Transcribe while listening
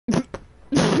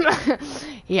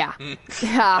Yeah. Ha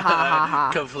ha ha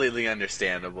ha. Completely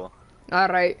understandable.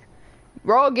 Alright.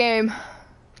 Roll game.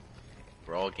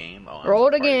 Roll game? Oh, I'm Roll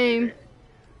the the game. leader.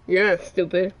 Yeah,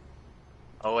 stupid.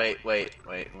 Oh, wait.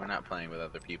 We're not playing with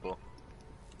other people.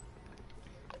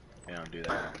 We don't do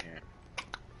that around here.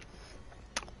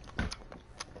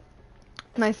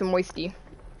 Nice and moisty.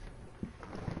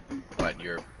 What,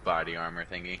 your body armor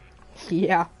thingy?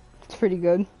 Yeah, it's pretty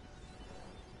good.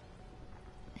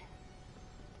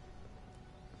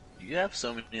 You have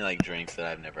so many, like, drinks that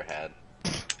I've never had.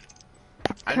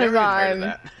 I've 'Cause never even heard of I'm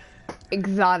that.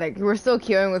 exotic. We're still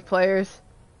queuing with players.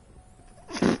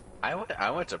 I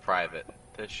went to private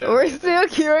to show We're me that- still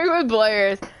queuing with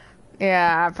players.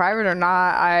 Yeah, private or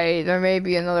not, there may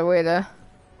be another way to.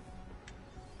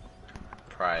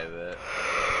 private.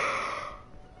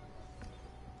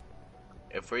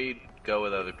 If we go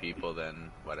with other people,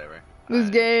 then whatever. This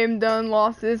game done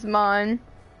lost its mind.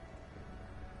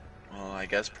 Well, I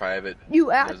guess private.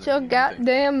 You out doesn't your mean anything.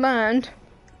 goddamn mind.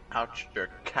 Out your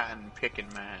cotton picking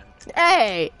man.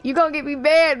 Hey, you gonna get me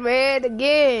banned, man,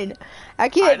 again. I I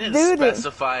can't didn't do this.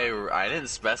 specify. I didn't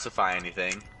specify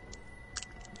anything.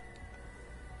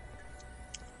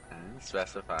 I didn't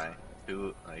specify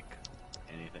who, like,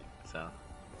 anything. So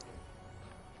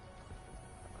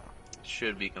it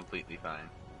should be completely fine.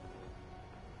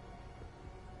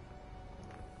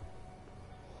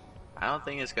 I don't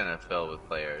think it's gonna fill with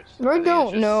players. I I think it's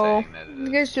don't just know. saying that it I is.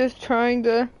 guess just trying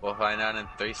to. We'll find out in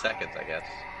 3 seconds, I guess.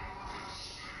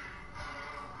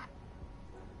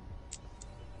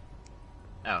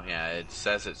 Oh yeah, it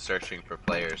says it's searching for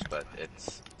players, but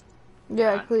it's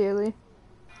Yeah, not. clearly.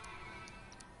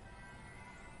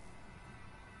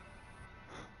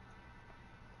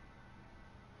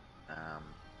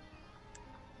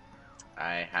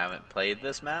 I haven't played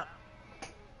this map.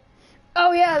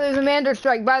 Oh yeah, there's a Mander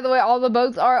strike. By the way, all the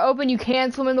boats are open. You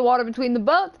can swim in the water between the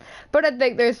boats, but I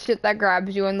think there's shit that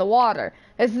grabs you in the water.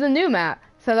 This is a new map,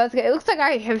 so that's good. It looks like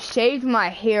I have shaved my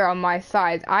hair on my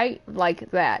sides. I like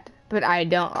that, but I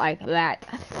don't like that.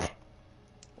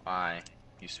 Why?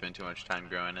 You spend too much time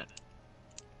growing it.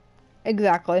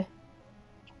 Exactly.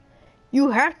 You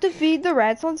have to feed the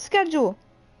rats on schedule.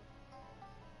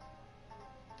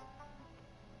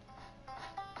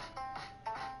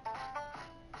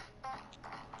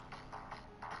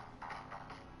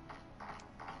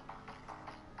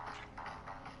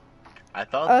 I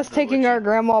thought Us the taking our witchy-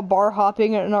 grandma bar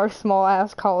hopping in our small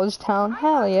ass college town.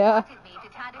 Hell yeah. Wanted me to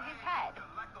tattoo his head.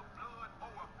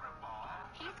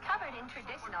 He's covered in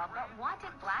traditional, but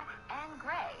wanted black and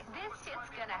gray. This shit's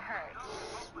gonna hurt.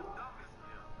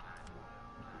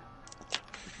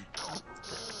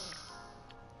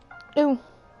 Ew.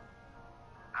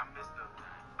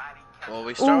 Well,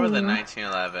 we start with the Ooh.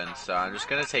 1911, so I'm just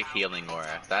gonna take Healing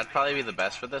Aura. That'd probably be the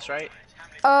best for this, right?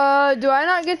 Do I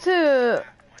not get to...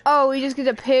 Oh, we just get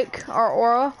to pick our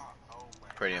aura?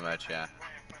 Pretty much, yeah.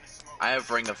 I have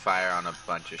Ring of Fire on a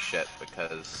bunch of shit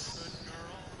because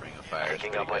Ring of Fire is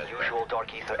Picking pretty up good. unusual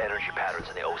dark ether energy patterns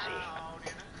in the OC.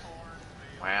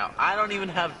 Wow, I don't even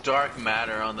have Dark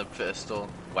Matter on the pistol.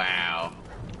 Wow.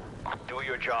 Do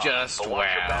your job. Just but watch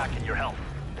your wow. back and your health.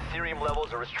 Ethereum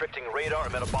levels are restricting radar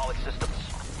and metabolic systems.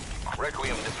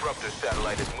 Requiem disruptor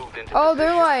satellite has moved into Oh, they're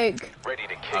position. like... Ready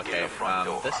to kick in Okay, the front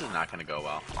door. this is not gonna go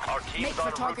well. Our team's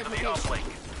on route to the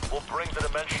uplink. We'll bring the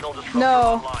dimensional disruptor No.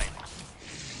 online.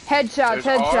 Headshots, There's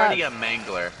already headshots. a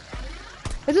Mangler.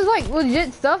 This is like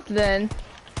legit stuff then.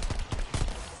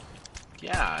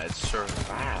 Yeah, it's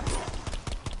survival.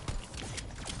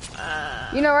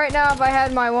 You know, right now if I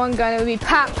had my one gun, it would be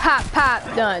pop, pop, pop,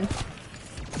 done.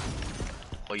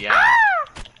 Well, yeah.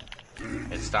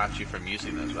 It stops you from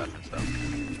using those weapons,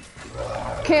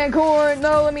 though. Canned corn,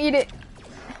 no, let me eat it.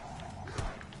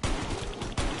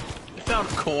 You found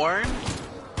corn?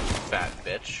 Fat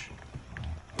bitch.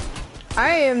 I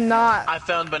am not. I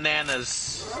found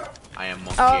bananas. I am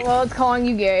monkey. Oh, well, it's calling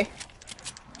you gay.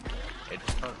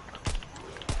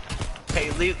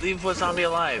 Hey, leave what zombie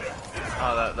alive.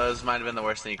 Oh, those might have been the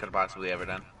worst thing you could have possibly ever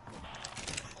done.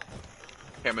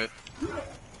 Here, move.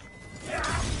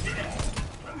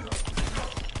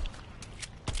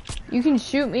 You can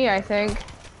shoot me, I think.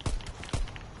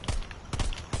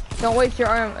 Don't waste your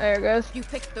arm. There it goes. You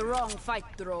picked the wrong fight,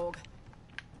 Drogue.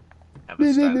 Have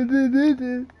a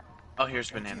stud. Oh,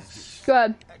 here's bananas. Go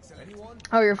ahead.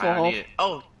 Oh, you're full I don't hole. need it.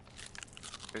 Oh!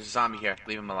 There's a zombie here.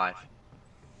 Leave him alive.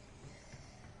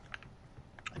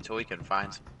 Until we can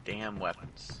find some damn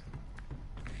weapons.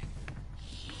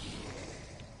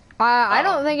 I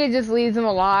don't think it just leaves him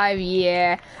alive.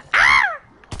 Yeah.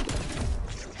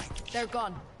 They're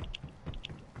gone.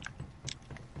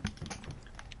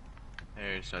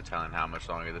 There's no telling how much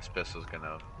longer this pistol's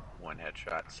gonna one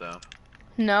headshot, so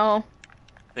No.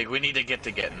 I think we need to get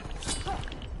to getting.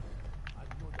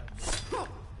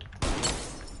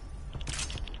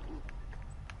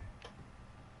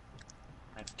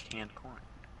 That's canned corn.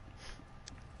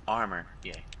 Armor,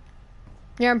 yay.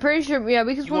 Yeah, I'm pretty sure. Yeah,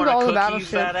 we can You swim want to a all the cookie,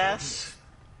 battleships. fat ass?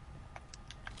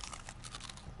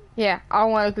 Yeah, I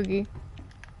want a cookie.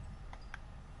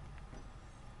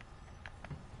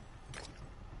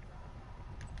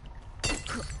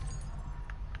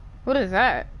 What is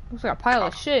that? Looks like a pile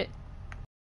of shit.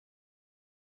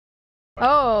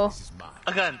 Oh,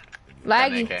 A gun.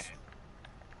 laggy. Okay.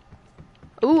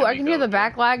 Ooh, Can I we can hear go the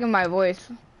back lag in my voice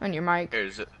on your mic.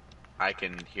 I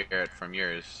can hear it from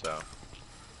yours, so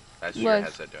that's your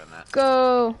Let's headset doing that.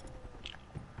 go.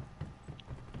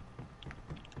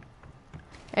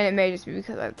 And it may just be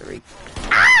because I have to reach.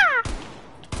 Ah!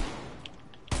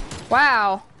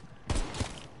 Wow.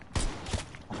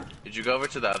 Did you go over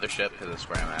to the other ship? Because that's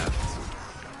where I'm at.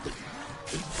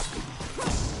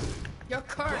 Your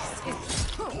curse is.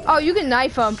 Oh, you can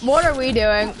knife him. What are we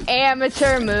doing?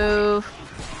 Amateur move.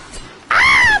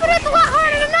 Ah, but it's a lot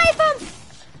harder to knife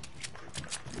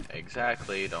him.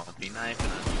 Exactly. Don't be knifing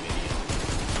us, you idiot.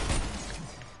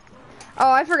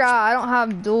 Oh, I forgot. I don't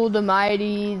have dual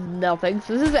mighty nothing.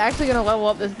 So this is actually gonna level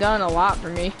up this gun a lot for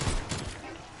me.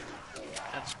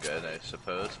 That's good, I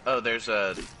suppose. Oh, there's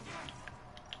a.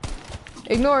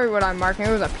 Ignore what I'm marking.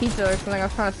 It was a pizza or something. I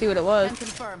was trying to see what it was Can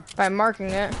confirm. by marking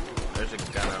it. There's a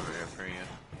gun over here for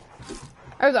you.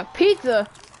 There's a pizza.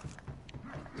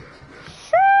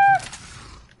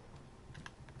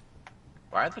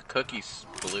 Why are the cookies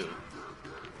blue?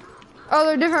 Oh,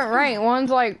 they're different rank. One's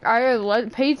like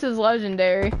pizza's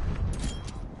legendary.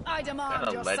 I Is demand that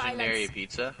a your legendary silence.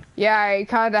 pizza? Yeah, I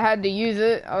kind of had to use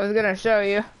it. I was gonna show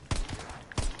you.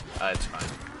 It's fine.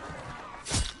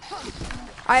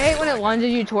 I hate when it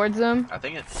lunges you towards them. I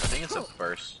think it's a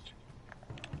burst,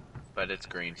 but it's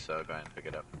green, so go ahead and pick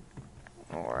it up.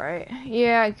 All right.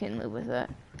 Yeah, I can live with that.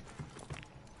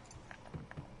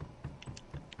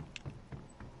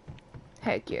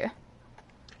 Heck yeah.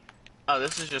 Oh,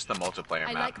 this is just the multiplayer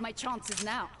I map. like my chances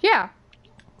now. Yeah,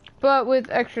 but with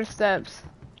extra steps.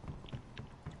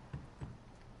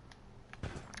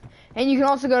 And you can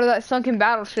also go to that sunken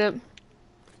battleship,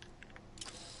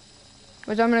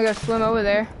 which I'm gonna go swim over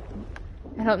there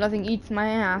and hope nothing eats my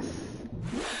ass.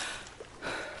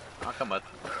 I'll come with.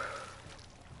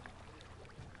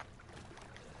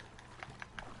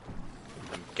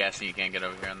 I'm guessing you can't get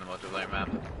over here on the multiplayer map.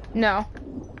 No.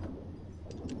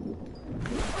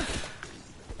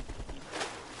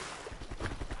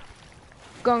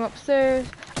 Going upstairs.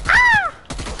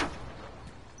 Ah!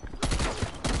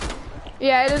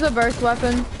 Yeah, it is a burst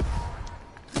weapon.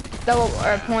 Double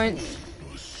points.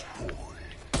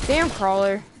 Damn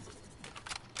crawler.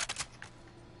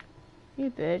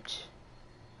 You bitch.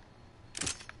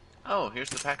 Oh, here's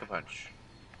the pack-a-punch.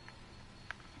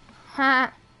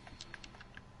 Ha.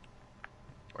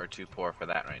 We're too poor for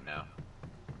that right now.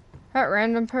 That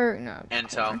random perk? No.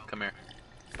 Intel, come here.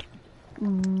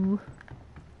 Ooh.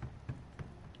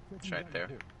 It's right there.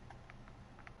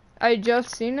 I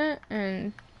just seen it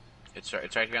and It's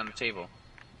right here on the table.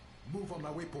 Move on my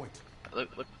waypoint. Look.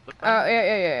 oh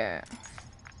yeah.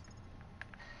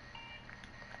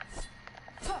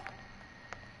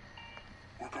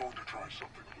 We're going to try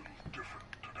something a little different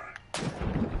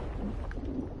today.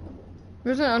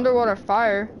 There's an underwater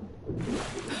fire.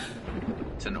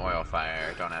 It's an oil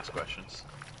fire. Don't ask questions.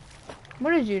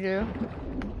 What did you do?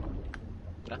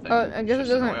 Nothing. Oh, I guess it's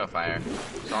it just an doesn't- oil fire.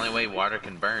 It's the only way water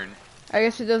can burn, I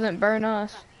guess it doesn't burn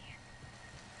us.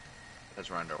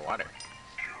 because we're underwater.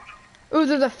 Ooh,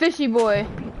 there's a fishy boy.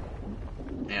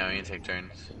 Yeah, we can take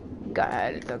turns. Go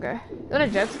ahead, it's okay. Is that a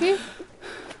jet ski?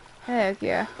 Heck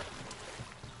yeah.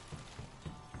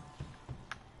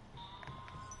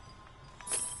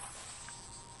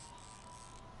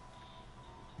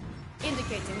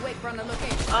 Indicating waypoint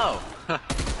location. Oh,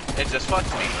 it just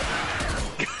fucked me.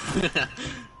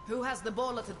 Who has the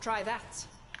baller to try that?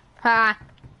 Ha!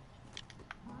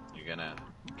 You're gonna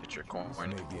get your corn.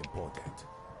 May be important.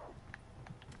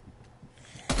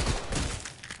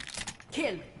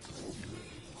 Kill.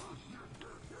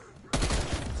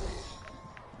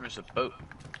 There's a boat.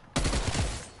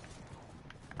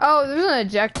 Oh, there's an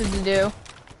ejected to do.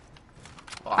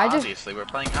 Well, I just- obviously, we're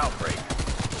playing Outbreak.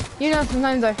 You know,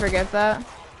 sometimes I forget that.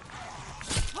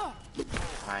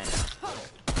 I know.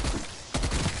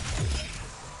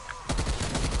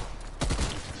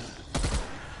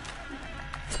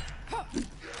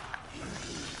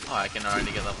 Oh, I can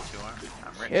already get level 2 armor.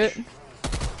 I'm rich. Shit.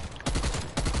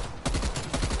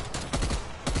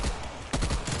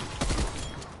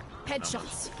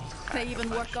 Headshots. They even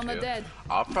work on the Too. dead.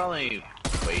 I'll probably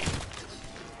wait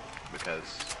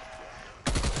because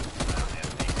I don't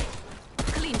have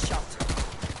anything. Clean shot.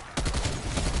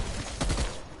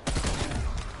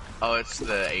 Oh, it's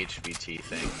the HVT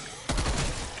thing.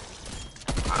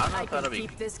 I don't know I if can that'll be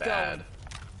keep this bad.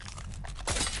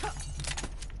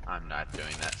 I'm not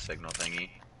doing that signal thingy.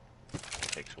 It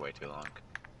takes way too long.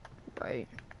 Right.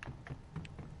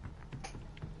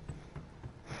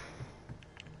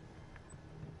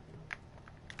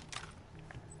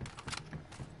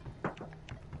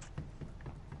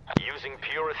 Using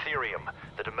pure Ethereum,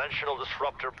 the Dimensional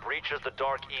Disruptor breaches the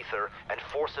Dark Ether and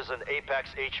forces an Apex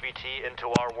HVT into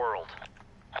our world.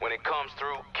 When it comes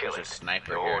through, kill There's it. a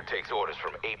sniper The here. Horde takes orders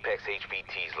from Apex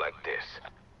HVTs like this.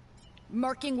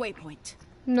 Marking waypoint.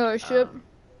 No ship.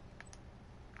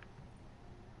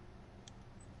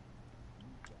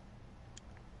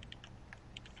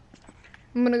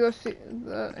 I'm gonna go see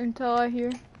the intel I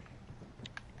hear.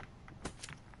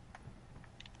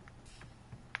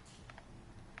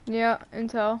 Yeah,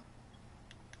 intel.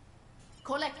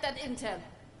 Collect that intel.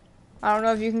 I don't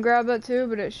know if you can grab that too,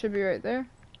 but it should be right there.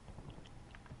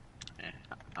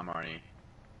 I'm already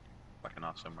fucking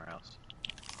off somewhere else.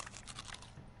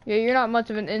 Yeah, you're not much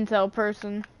of an intel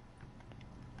person.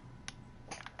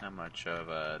 Not much of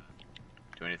a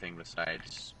do anything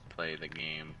besides play the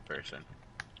game person.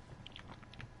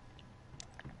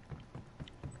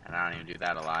 And I don't even do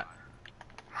that a lot.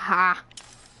 Ha!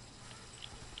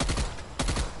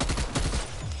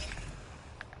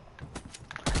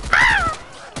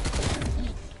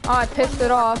 Oh, I pissed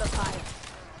it off.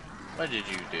 What did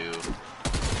you do?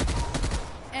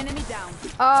 Enemy down.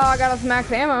 Oh, I got us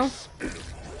max ammo.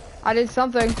 I did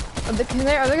something. Are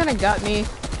they gonna gut me?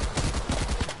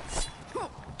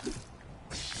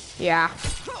 Yeah.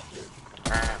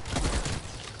 Ah!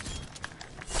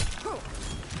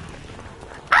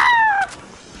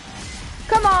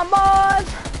 Come on, boys!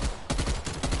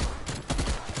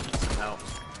 Some help.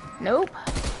 Nope.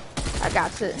 I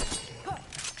got it. Is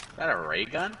that a ray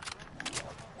gun?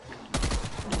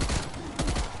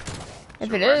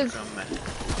 If it is,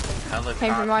 Helicopter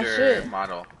came from my shit.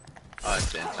 model. Oh,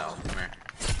 it's intel. Come here.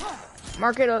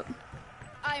 Mark it up.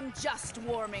 I'm just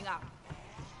warming up.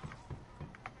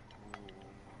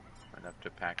 Went up to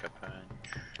pack a punch.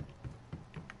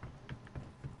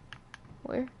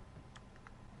 Where?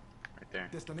 Right there.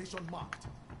 Destination marked.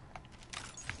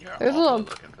 You're There's a also little-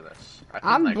 looking for this. I think,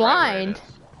 I'm like, right where it blind.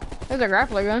 is. There's a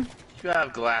grappler gun. You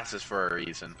have glasses for a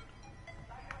reason.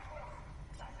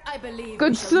 I believe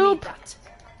Good we shall soup. need that.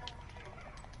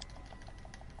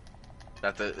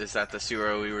 Is that the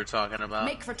Suro we were talking about?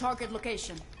 Make for target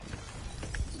location.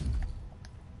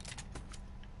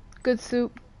 Good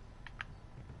soup.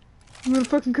 You want a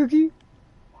fucking cookie?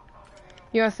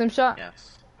 You want a sim shot?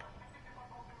 Yes.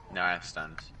 No, I have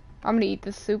stuns. I'm gonna eat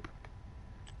this soup.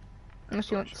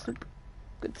 Unless you want course. soup.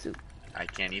 Good soup. I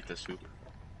can't eat the soup.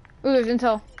 Ooh, there's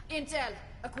intel. Intel.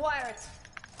 Acquire it.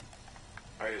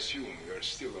 I assume you're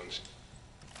still on.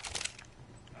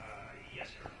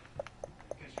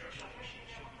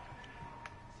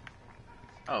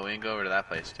 Oh, we can go over to that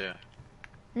place too.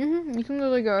 Mm-hmm, you can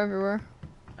literally go everywhere.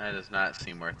 That does not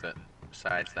seem worth it.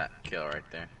 Besides that kill right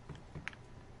there.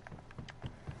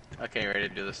 Okay, ready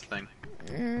to do this thing?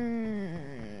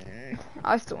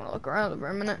 I still want to look around for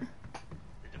a minute.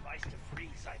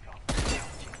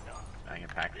 I can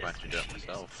pack a bunch of it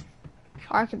myself.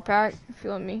 I can pack if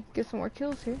you let me get some more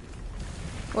kills here.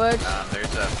 Which,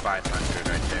 There's a 500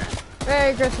 right there.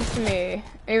 Merry Christmas to me.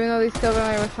 Even though these kills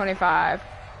only was 25.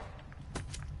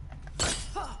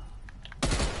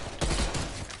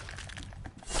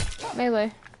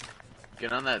 Melee.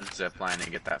 Get on that zip line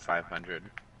and get that 500.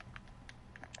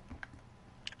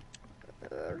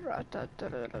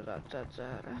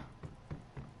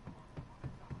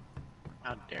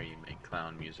 How dare you make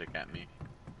clown music at me?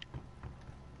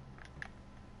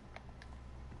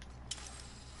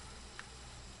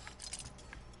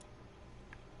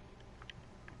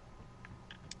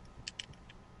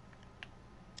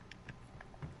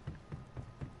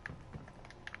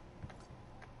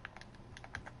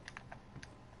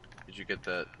 Did you get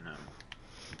the no?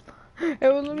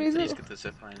 It was Can you please amazing. get the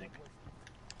zip lining.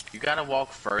 You gotta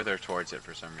walk further towards it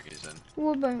for some reason.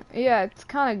 Yeah, it's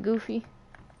kind of goofy.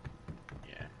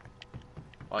 Yeah.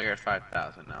 Well, you're at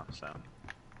 5,000 now, so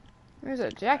There's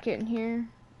a jacket in here.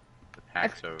 the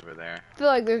pack's over there. I feel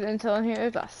like there's intel in here.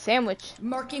 There's a sandwich.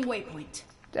 Marking waypoint.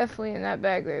 Definitely in that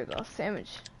bag there's a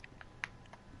sandwich.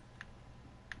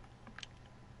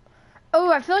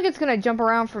 Oh, I feel like it's gonna jump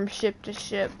around from ship to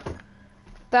ship.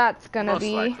 That's gonna Most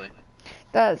be. likely.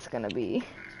 That's gonna be.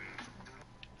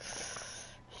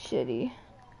 shitty.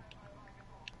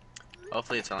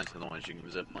 Hopefully it's only to the ones you can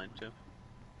zipline to.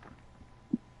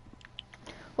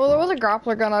 Well, there was a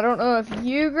grappler gun. I don't know if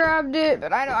you grabbed it,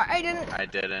 but I know I didn't. I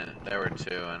didn't. There were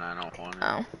two, and I don't want it.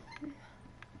 Oh.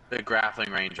 The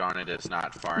grappling range on it is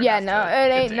not far Yeah, enough no, to it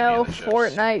get ain't to no any of the ships.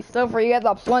 Fortnite stuff where you got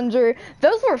the plunger.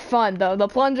 Those were fun though, the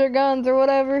plunger guns or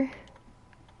whatever.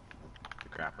 The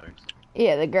grapplers.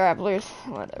 Yeah, the grapplers,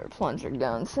 whatever, plunger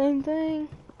guns, same thing.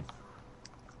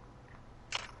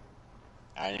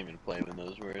 I didn't even play when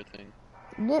those were a thing.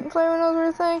 You didn't play when those were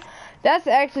a thing? That's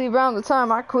actually around the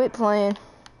time I quit playing.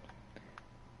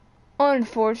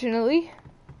 Unfortunately.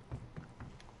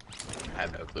 I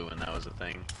have no clue when that was a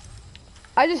thing.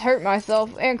 I just hurt myself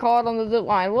and caught on the zip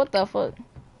line. What the fuck?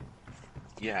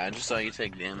 Yeah, I just saw you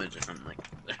take damage and I'm like,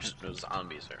 there's no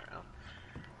zombies around.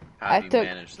 How I do you took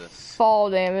manage this? fall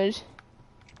damage.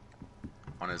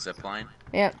 On a zip line?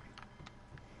 Yep.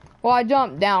 Well, I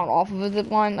jumped down off of a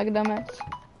zip line like a dumbass.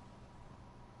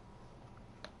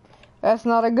 That's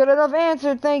not a good enough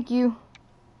answer, thank you.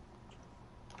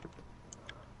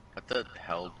 What the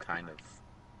hell kind of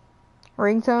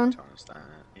Ringtone? tone is that?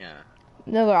 Yeah.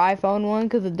 Another iPhone one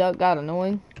because the duck got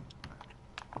annoying.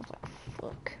 I was like,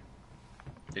 fuck.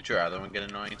 Did your other one get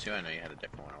annoying too? I know you had a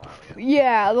different one a while ago.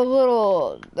 Yeah,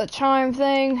 the chime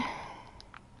thing.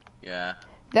 Yeah.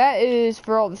 That is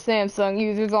for all the Samsung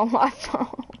users on my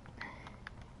phone.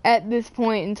 At this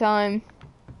point in time.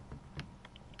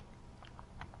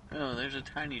 Oh, there's a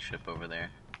tiny ship over there.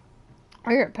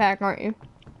 You're at pack, aren't you?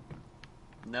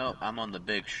 No, I'm on the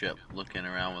big ship, looking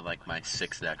around with like my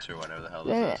 6X or whatever the hell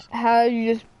Then this is. how did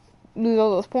you just lose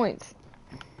all those points?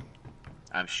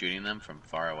 I'm shooting them from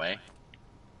far away.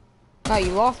 Oh,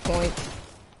 you lost points.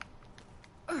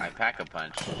 I pack a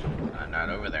punch. I'm not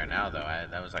over there now though.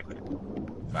 That was like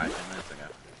 5-10 minutes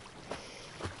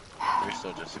ago. We're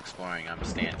still just exploring. I'm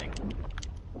standing.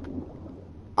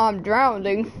 I'm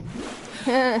drowning.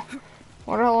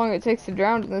 Wonder how long it takes to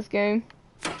drown in this game.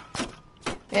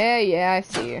 Yeah, I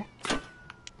see you.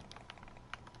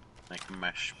 Like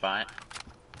my spot.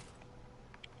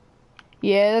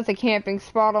 Yeah, that's a camping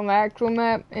spot on the actual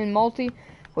map in multi,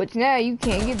 which now you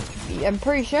can't get, I'm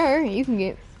pretty sure you can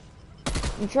get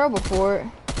in trouble for it.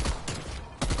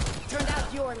 Turned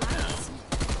out your lights.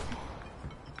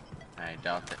 I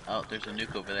doubt that. Oh, there's a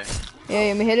nuke over there.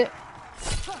 Yeah, let me hit it.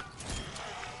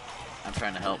 I'm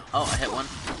trying to help. Oh, I hit one.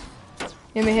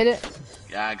 Let me hit it.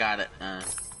 Yeah, I got it. I mean,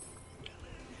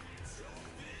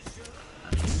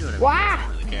 you can do whatever Wow. you want, I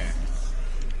don't really care.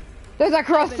 There's a I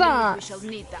believe we croissant. shall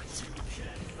need that.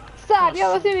 Stop,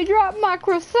 y'all see me drop my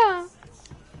croissant.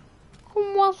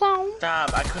 Croissant.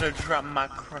 Stop! I could have dropped my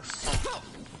croissant.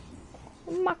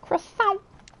 My croissant.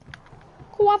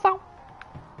 Croissant.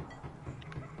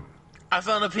 I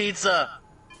found a pizza.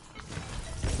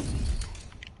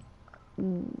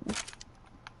 Can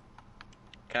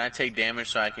I take damage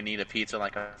so I can eat a pizza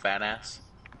like a fat ass?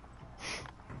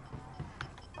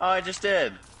 Oh, I just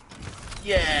did.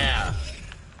 Yeah.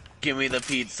 Give me the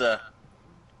pizza.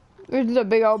 There's a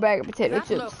big old bag of potato That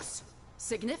chips. looks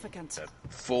significant. The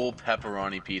full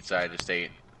pepperoni pizza I just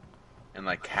ate in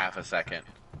like half a second.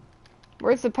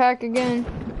 Where's the pack again?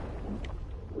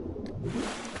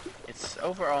 It's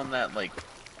over on that like.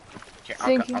 Here,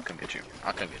 Sinking. I'll come get you.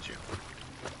 I'll come get you.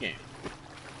 Yeah.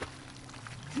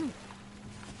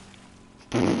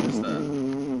 What's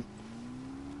the?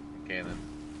 Okay then.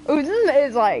 Ooh, this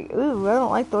is like, ooh, I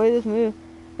don't like the way this moves.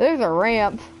 There's a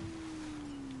ramp.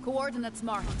 Coordinates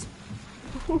marked.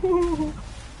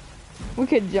 We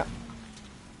could jump.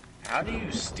 How do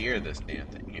you steer this damn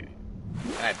thing here?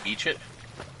 Can I beach it?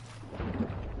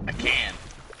 I can.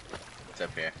 It's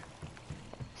up here.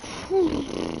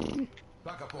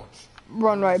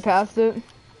 Run right past it.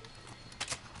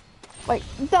 Like,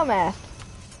 dumbass.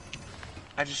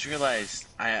 I just realized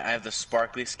I have the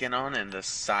sparkly skin on, and the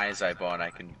size I bought,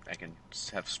 I can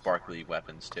have sparkly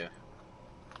weapons too.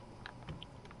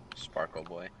 Sparkle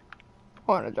boy.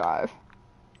 I wanna drive.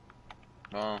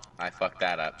 Well, I fucked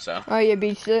that up, so. Oh, you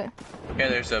beached it. Okay,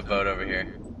 there's a boat over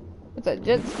here. It's a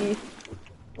jet ski.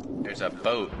 There's a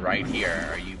boat right here.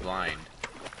 Are you blind?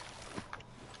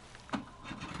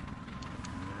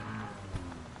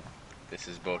 This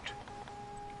is boat.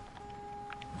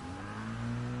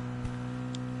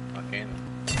 Okay.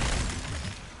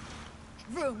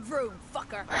 Vroom, vroom,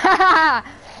 fucker.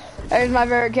 There's my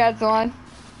favorite cat's line.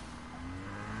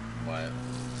 What?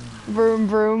 Vroom,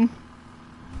 vroom.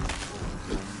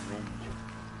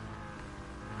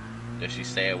 Does she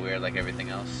stay weird like everything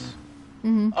else?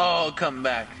 Mhm. Oh, come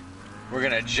back. We're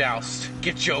gonna joust.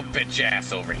 Get your bitch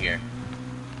ass over here.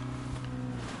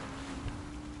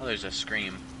 Oh, there's a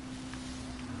scream.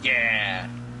 Yeah.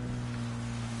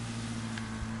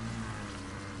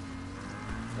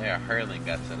 are hurling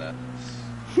guts at us.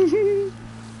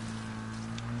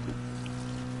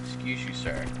 Excuse you,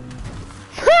 sir.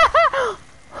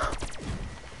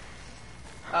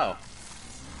 Oh.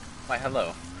 Why,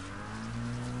 hello.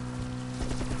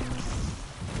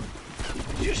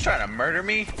 You just trying to murder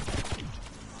me?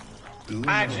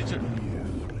 I actually took...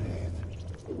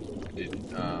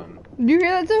 Do you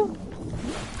hear that too?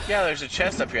 Yeah, there's a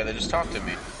chest up here that just talked to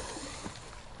me.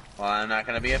 Well, I'm not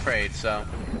gonna be afraid, so...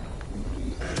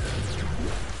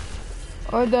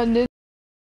 Oh, done this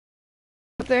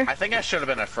up there. I think I should have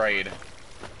been afraid.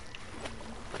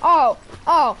 Oh,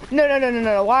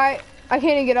 no. Why? I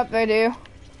can't even get up there, dude.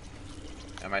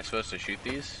 Am I supposed to shoot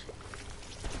these?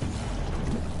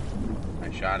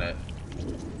 I shot it.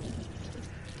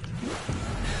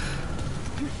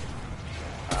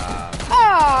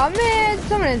 Oh man,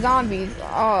 so many zombies.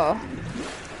 Oh,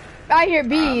 I hear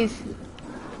bees.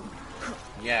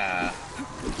 Yeah.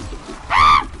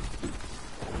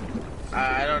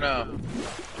 I don't know.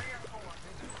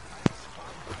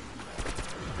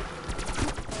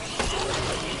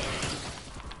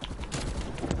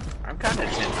 I'm kind of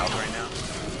 10 health right now.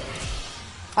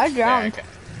 I drowned. There, okay.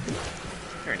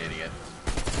 You're an idiot.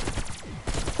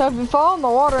 So if you fall in the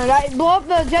water and I blow up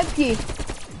the jet ski.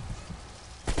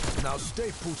 Now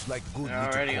stay put like good You're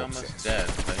already little almost corpses. dead,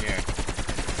 but here.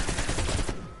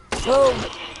 Boom.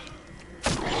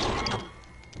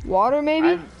 Water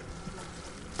maybe?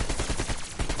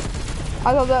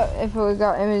 I thought that if we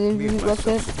got images, Me we and left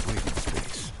myself it. some breathing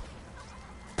space.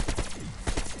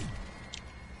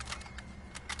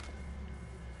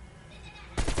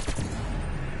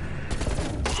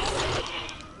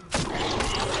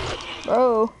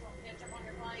 Oh.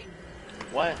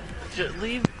 What? Just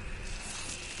leave.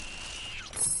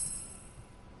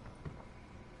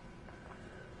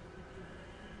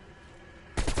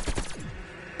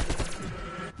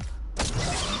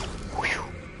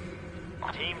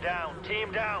 Team down,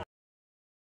 team down.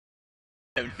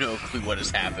 I have no clue what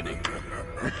is happening.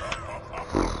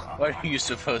 What are you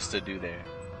supposed to do there?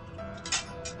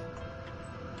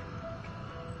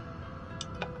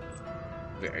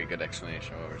 Very good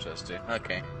explanation of what we're supposed to do.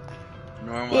 Okay.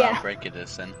 Normal Yeah. outbreak it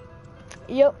is then.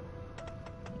 Yep.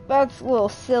 That's a little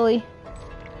silly.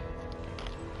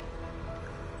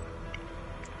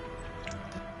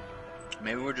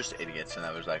 Maybe we're just idiots and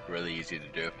that was like really easy to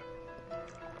do.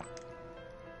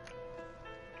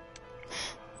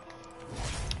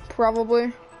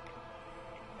 Probably.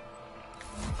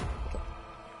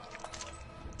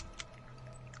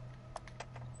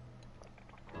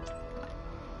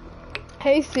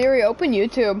 Hey Siri, open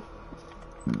YouTube.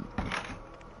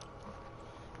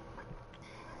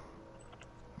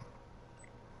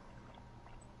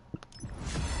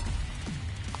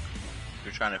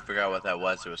 You're trying to figure out what that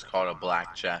was. It was called a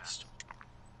black chest.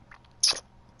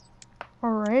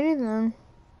 Alrighty then.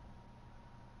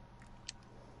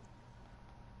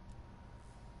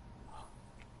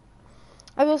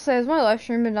 I will say, has my live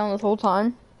stream been down this whole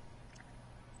time?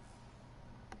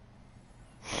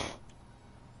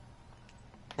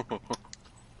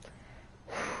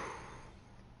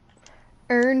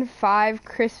 Earn 5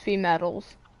 crispy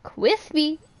medals.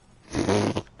 Crispy?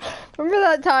 Remember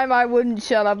that time I wouldn't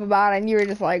shut up about it and you were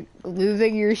just like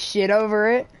losing your shit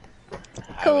over it?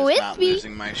 I was not Crispy?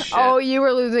 losing my shit. Oh, you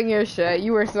were losing your shit.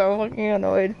 You were so fucking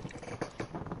annoyed.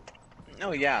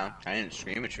 Oh yeah, I didn't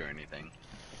scream at you or anything.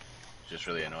 Just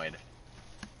really annoyed.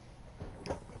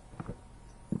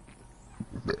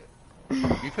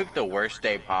 You picked the worst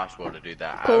day possible to do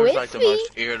that. I was like the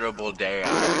most irritable day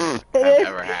I've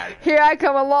ever had. Here I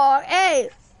come along. Hey,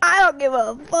 I don't give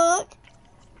a fuck.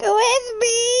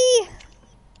 Crispy.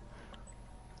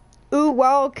 Ooh,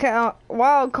 wild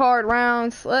card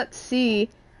rounds. Let's see.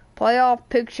 Playoff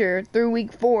picture through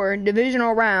week 4,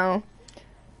 divisional round.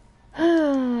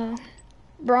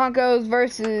 Broncos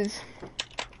versus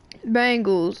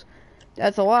Bengals.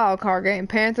 That's a wild card game.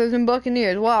 Panthers and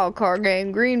Buccaneers, wild card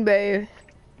game. Green Bay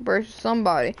versus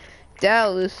somebody.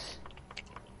 Dallas.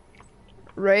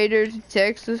 Raiders,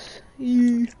 Texas.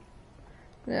 Yeah.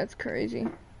 That's crazy.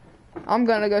 I'm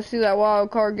gonna go see that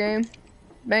wild card game.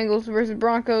 Bengals versus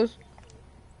Broncos.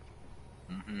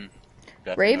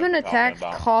 Raven attacks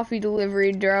coffee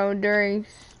delivery drone during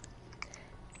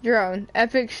drone.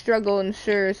 Epic struggle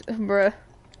ensures. Bruh.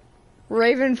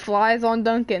 Raven flies on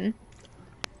Duncan.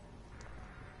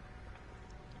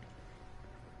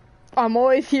 I'm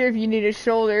always here if you need a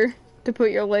shoulder to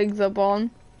put your legs up on.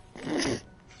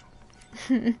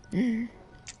 You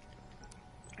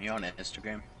on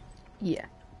Instagram? Yeah.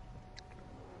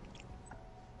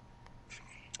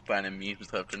 Finding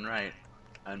memes left and right.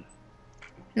 And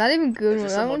Not even good is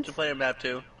with this a that one. multiplayer map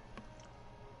too?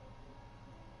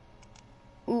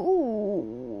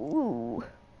 Ooh.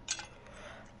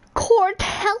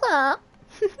 Cortella.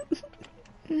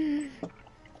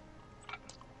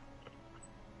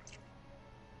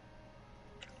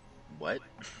 What?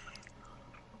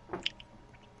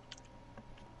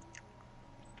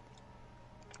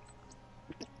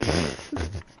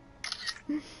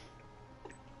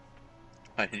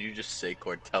 Why did you just say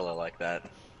Cortella like that?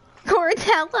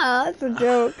 Cortella. It's a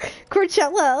joke.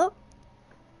 Cortella.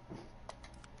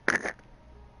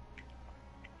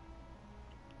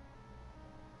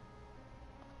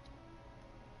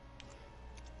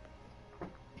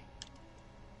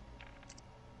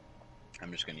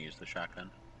 I'm just gonna use the shotgun.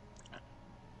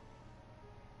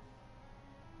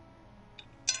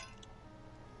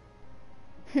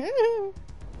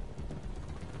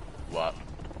 What?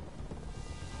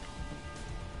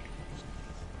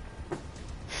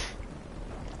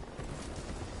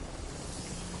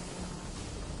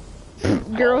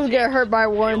 Girls get hurt by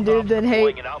one dude, then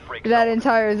hate that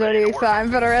entire zodiac sign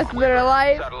for the rest of their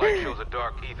life. Satellite shows a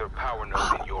dark ether power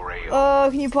node in your AO. Oh,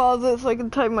 can you pause it so I can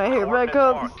type my hair back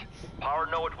up? Power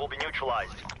node will be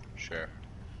neutralized. Sure.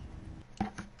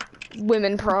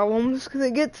 Women problems, because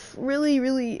it gets really,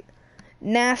 really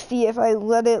nasty if I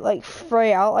let it like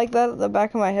fray out like that at the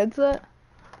back of my headset.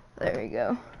 There you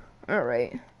go.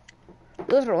 Alright.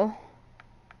 Literal.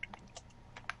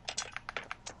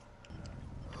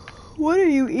 What are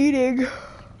you eating?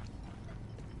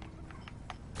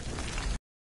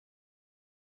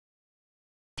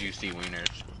 Juicy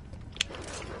wieners.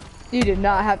 You did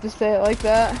not have to say it like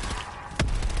that.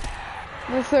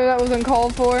 Let's say that wasn't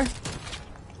called for.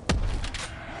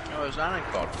 No, it was not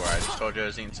uncalled for. I just told you I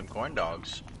was eating some corn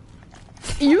dogs.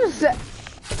 You said...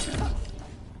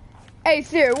 Hey,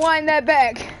 Siri, wind that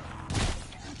back.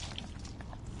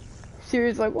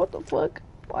 Siri's like, what the fuck?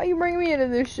 Why are you bringing me into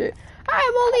this shit?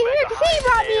 I'm only here because he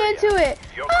brought me into it.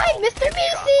 I'm Mr.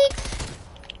 Meeseeks.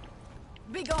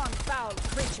 Be gone, foul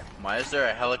creature. Why is there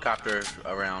a helicopter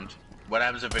around? What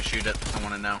happens if I shoot it? I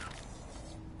want to know.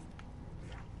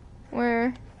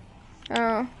 Where?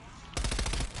 Oh.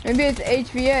 Maybe it's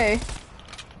HVA.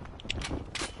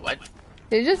 What?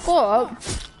 Did it just blow up?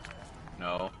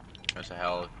 No. There's a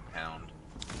helipound.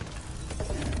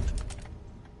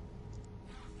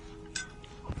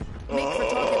 Make for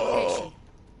target location.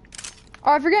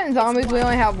 Oh, I forget in zombies we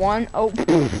only have one. Oh.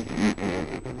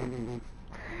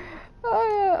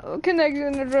 Oh yeah,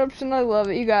 connection interruption. I love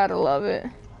it. You gotta love it.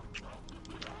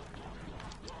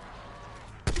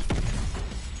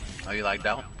 Oh, you like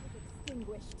that one?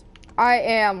 I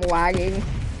am lagging. Do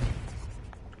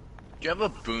you have a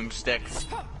boomstick?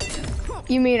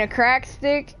 You mean a crack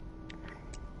stick?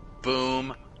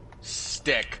 Boom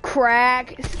stick.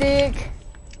 Crack stick?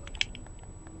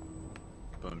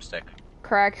 Boomstick.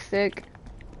 Crack stick.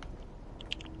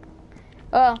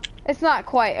 Well, it's not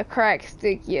quite a crack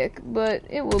stick yet, but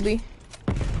it will be.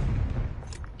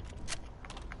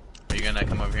 Are you gonna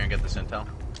come over here and get this intel?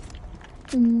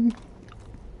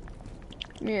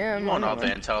 Yeah, You want all the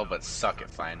intel, but suck at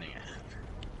finding it.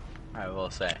 I will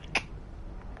say.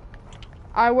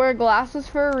 I wear glasses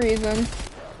for a reason.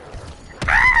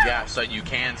 Yeah, so you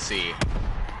can see.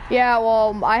 Yeah,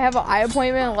 well, I have an eye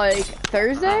appointment like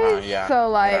Thursdays, yeah, so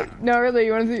like, yeah. no, really,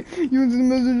 you wanna see the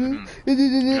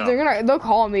messages? They'll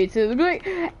call me too. They'll be like,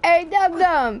 "Hey, Dum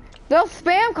Dum." They'll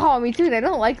spam call me too. They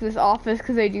don't like this office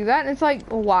because they do that, and it's like,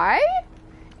 why?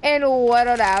 And what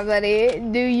audacity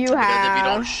do you Because have? if you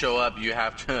don't show up, you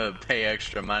have to pay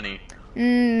extra money.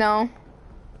 No.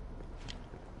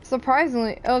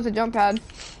 Surprisingly, oh, it's a jump pad.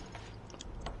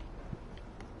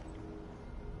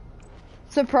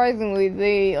 Surprisingly,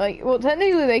 they, like, well,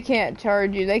 technically they can't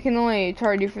charge you. They can only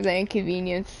charge you for the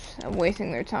inconvenience of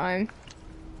wasting their time.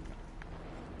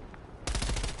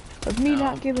 Of me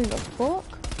not giving a fuck?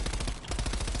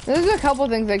 There's a couple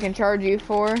things they can charge you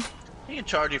for. He can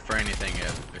charge you for anything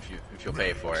if you'll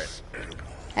pay for it.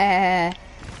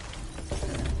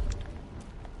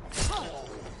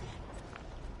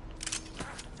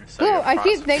 So Oh, your I keep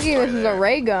prospects thinking are this is a there.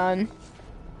 ray gun.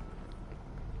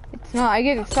 It's not. I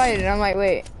get excited. I'm like,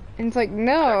 wait. And it's like,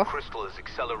 no. That crystal is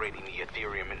accelerating the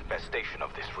Ethereum infestation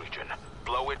of this region.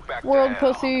 Blow it back World to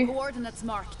hell. pussy. Coordinates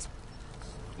marked.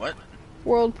 What?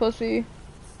 World pussy.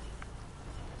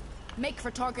 Make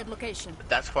for target location.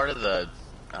 That's part of the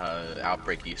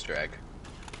Outbreak Easter egg.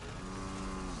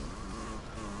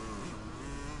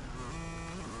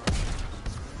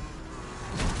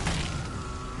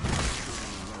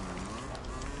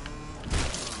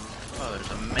 Oh,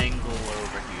 there's a mangle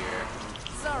over here.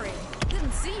 Sorry,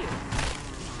 didn't see you.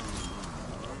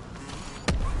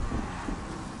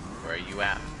 Where are you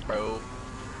at, bro?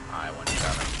 I want you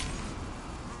coming.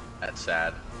 That's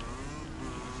sad.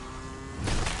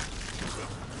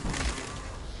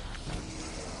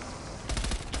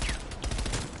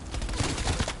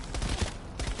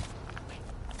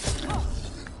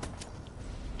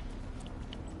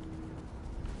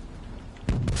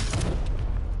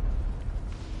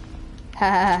 Ha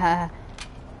ha ha.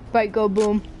 Fight, go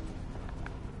boom.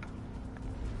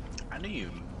 I knew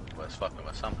you was fucking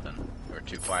with something. You were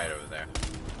too quiet over there.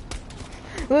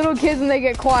 Little kids, when they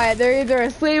get quiet, they're either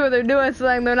asleep or they're doing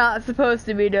something they're not supposed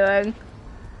to be doing.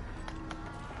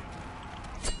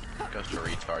 Goes to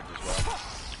retards as well.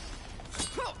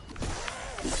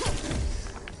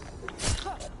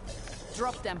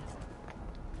 Drop them.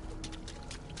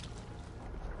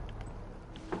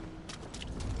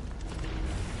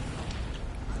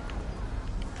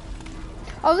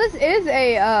 Oh, this is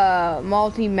a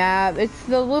multi-map. It's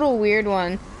the little weird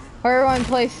one where everyone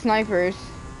plays snipers.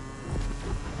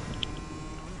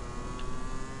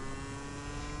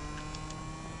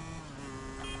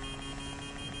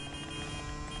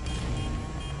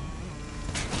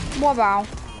 Wow.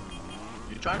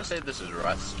 You trying to say this is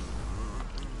Rust?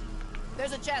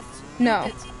 There's a chest. No.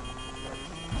 Loot it.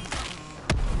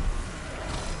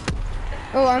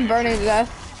 Oh, I'm burning to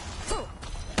death.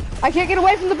 I can't get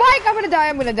away from the bike! I'm gonna die,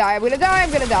 I'm gonna die, I'm gonna die,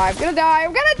 I'm gonna die, I'm gonna die,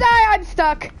 I'm gonna die! I'm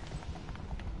stuck!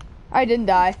 I didn't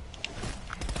die.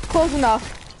 Close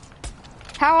enough.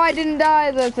 How I didn't die,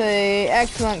 that's a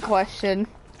excellent question.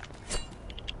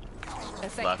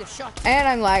 Effective shot. And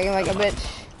I'm lagging like a bitch.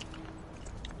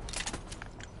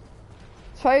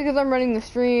 It's probably because I'm running the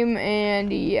stream,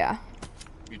 and yeah.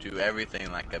 You do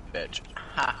everything like a bitch.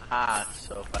 Ha ha,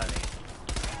 so funny.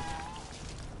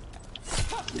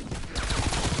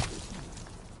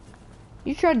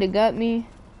 You tried to gut me.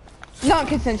 Not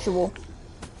consensual.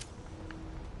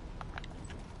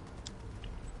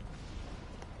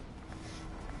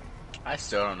 I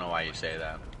still don't know why you say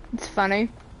that. It's funny.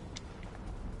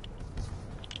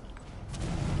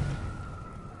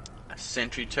 A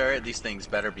sentry turret? These things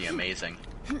better be amazing.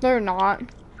 They're not.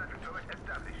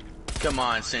 Come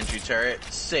on, sentry turret,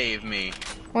 save me.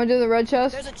 Wanna do the red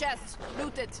chest? There's a chest.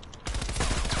 Loot it.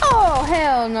 Oh,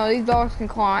 hell no, these dogs can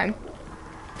climb.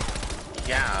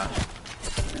 Yeah.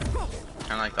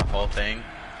 Kinda like the whole thing.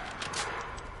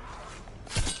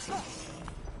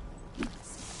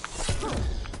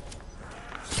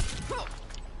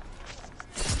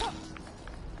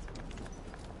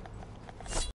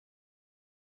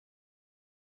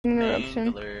 Interruption.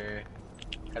 Angler.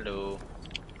 Hello.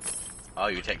 Oh,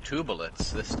 you take 2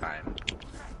 bullets this time.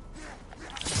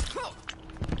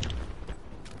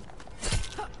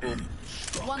 Ooh.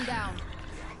 One down.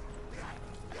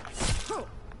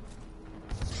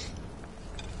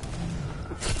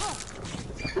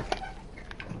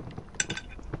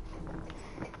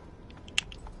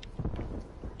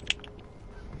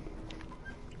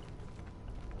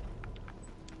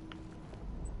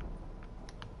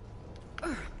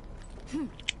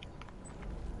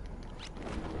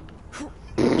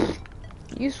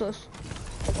 Useless.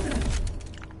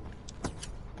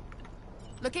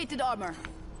 Located armor.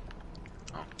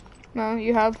 No,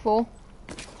 you have full.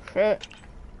 Shit.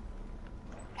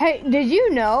 Hey, did you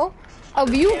know?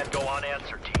 If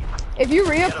you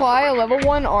reapply a level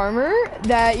 1 armor,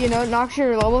 that, you know, knocks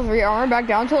your level 3 armor back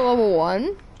down to level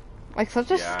 1? Like,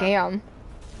 such a scam.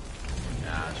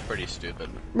 Yeah, it's pretty stupid.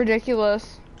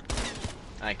 Ridiculous.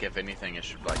 Like, if anything, it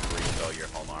should, like, refill your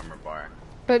whole armor bar.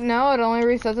 But no, it only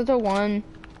resets it to 1.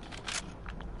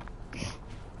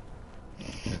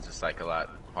 It's just, like, a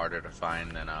lot harder to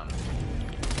find than,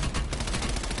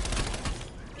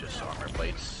 just armor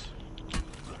plates.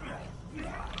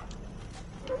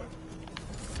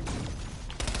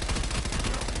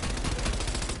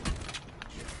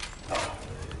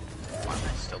 Why am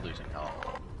I still losing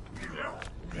health?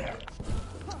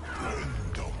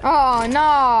 Oh,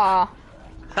 nah.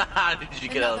 Did you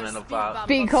get elemental pop?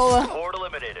 Speed cola. Horde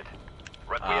eliminated.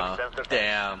 Requiem sends their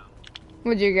Damn.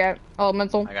 What'd you get?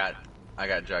 Elemental? I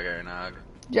got Juggernog.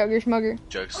 Jugger Smugger.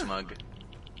 Jug Smug.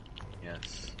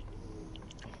 Yes.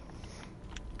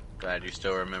 Glad you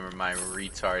still remember my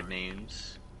retard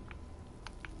names.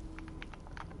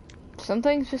 Some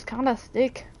things just kinda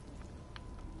stick.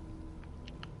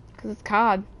 Cause it's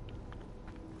COD.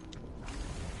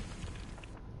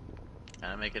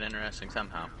 Gotta make it interesting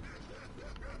somehow.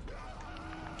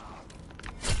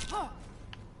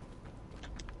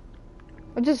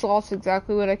 I just lost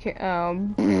exactly what I can.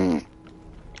 Oh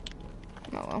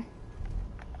well.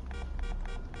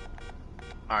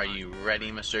 Are you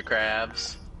ready, Mr.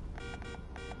 Krabs?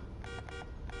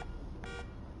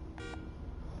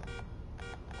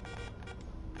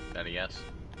 Is that a yes?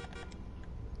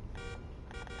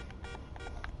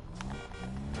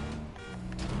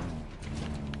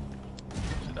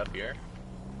 up here?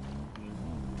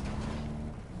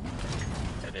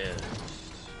 It is.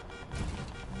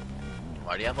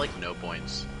 Why do you have like no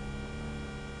points?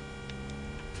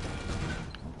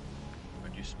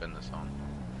 What'd you spend this on?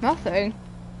 Nothing.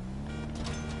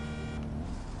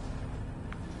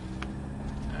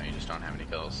 No, you just don't have any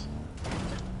kills.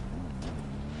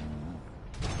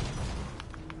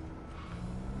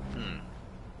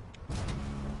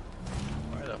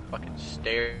 Where are the fucking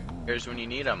stairs when you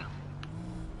need them?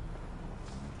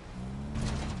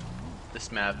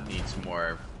 This map needs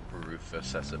more roof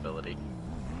accessibility.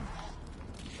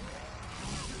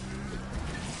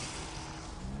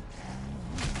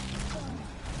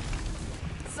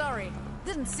 Sorry,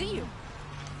 didn't see you.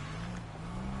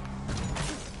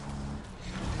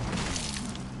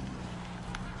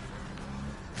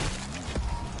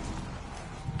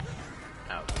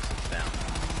 Out, down.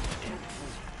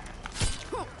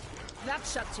 That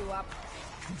shuts you up.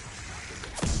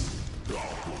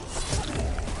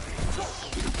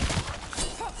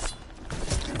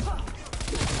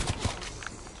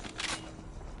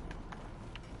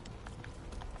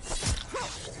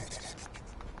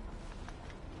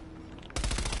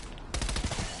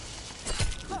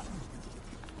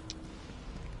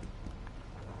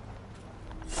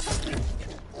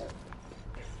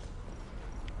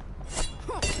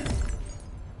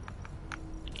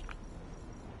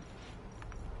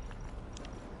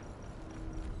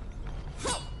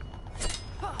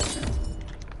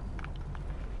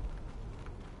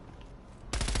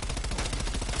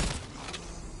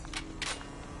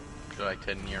 Should I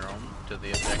 10-year home to the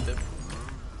objective?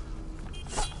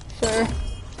 Sure.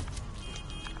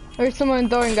 There's someone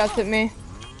throwing guts at me.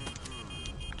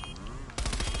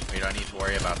 We don't need to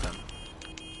worry about them.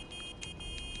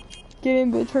 Get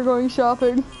in, bitch, we're going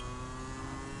shopping.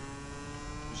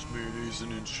 Is mayonnaise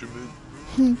an instrument?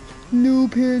 No,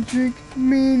 Patrick.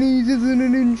 Mayonnaise isn't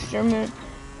an instrument.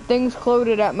 Things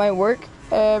loaded at my work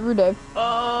every day.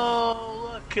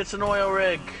 Oh, look, it's an oil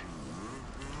rig.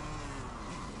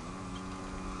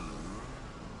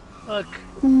 Look.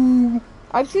 Ooh.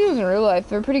 I've seen those in real life.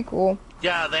 They're pretty cool.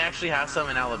 Yeah, they actually have some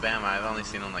in Alabama. I've only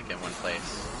seen them like in one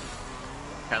place.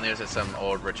 Apparently it was at some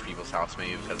old rich people's house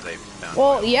maybe because they found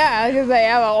Well, oil. yeah, because they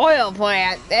have an oil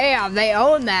plant. Damn, they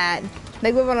own that.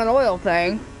 They live on an oil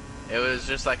thing. It was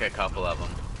just like a couple of them.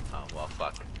 Oh, well,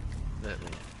 fuck.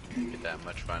 Didn't get that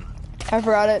much fun. I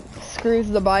forgot it. Screws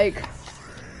the bike.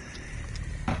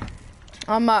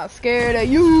 I'm not scared of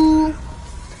you.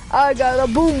 I got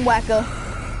a boom whacker.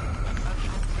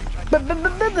 But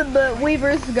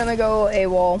Weaver's gonna go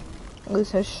AWOL. Lose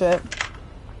his shit.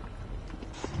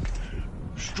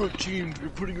 Strike team, you're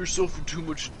putting yourself in too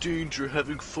much danger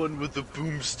having fun with the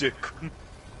boomstick.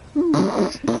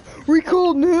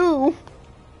 Recall new.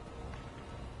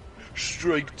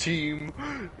 Strike team,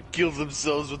 kill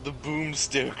themselves with the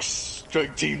boomsticks.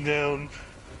 Strike team down.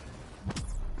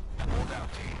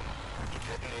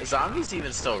 Are zombies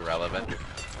even still relevant?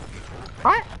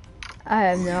 I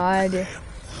have no idea.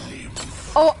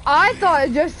 Oh, I thought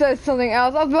it just said something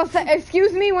else. I was about to say,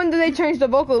 excuse me, when did they change the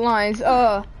vocal lines?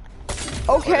 Okay.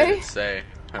 What did it say?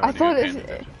 I thought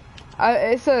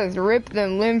it says rip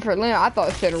them limb for limb. I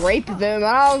thought it said rape them, and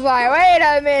I was like, wait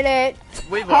a minute.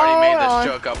 We've already made Hold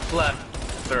this on. joke a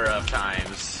plethora of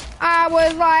times. I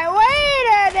was like,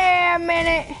 wait a damn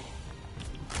minute.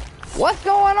 What's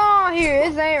going on here?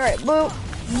 This ain't right. Boop.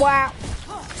 Wow.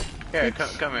 Here,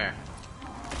 come here.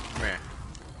 Come here.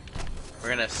 We're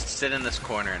gonna sit in this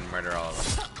corner and murder all of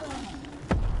them.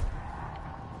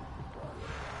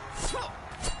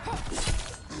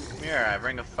 Come here, I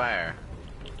bring a fire.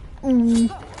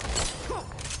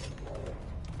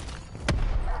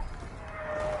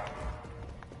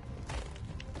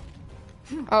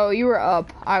 Oh, you were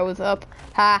up. I was up.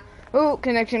 Ha. Ooh,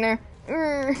 connection there.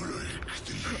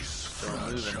 Still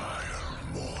moving.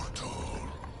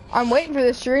 I'm waiting for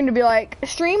the stream to be like,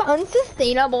 stream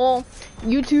unsustainable.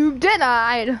 YouTube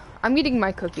denied. I'm eating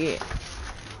my cookie.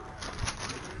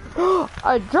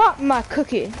 I dropped my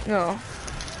cookie. No.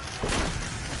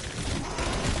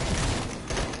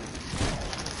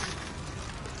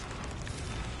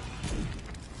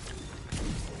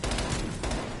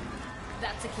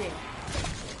 That's a kill.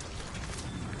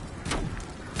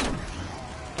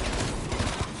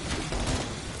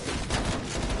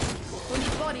 Who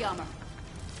needs body armor?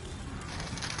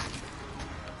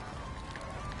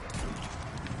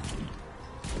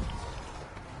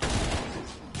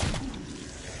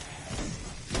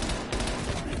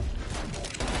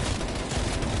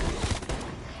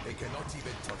 They cannot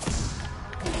even touch us.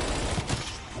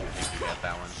 I think you got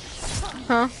that one.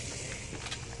 Huh? I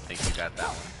think you got that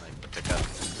one. Like, pick up.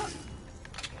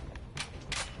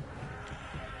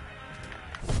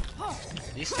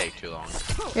 things take too long.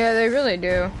 Yeah, they really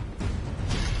do.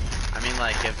 I mean,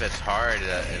 like, if it's hard,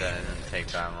 it doesn't take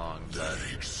that long, but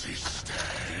it's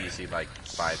easy, like,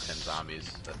 5-10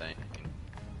 zombies, I think.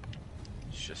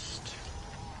 It's just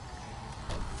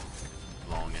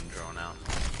long and drawn out.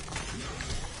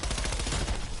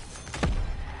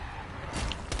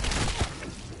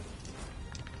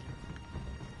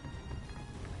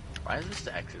 Why is this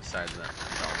the exit side of the dome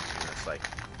that's, like,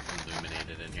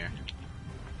 illuminated in here?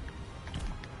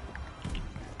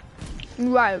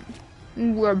 Right.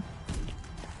 We're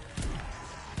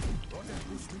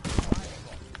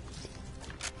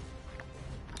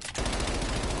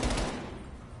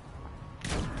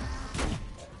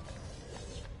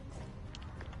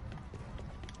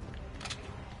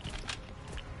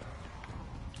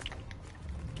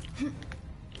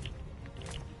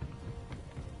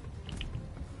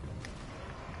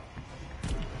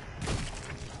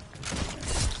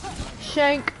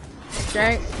Shank.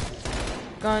 Shank.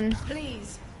 Gun.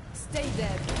 Please, stay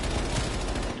dead.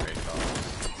 Great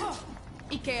calls.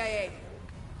 EKIA.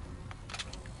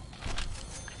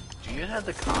 Do you have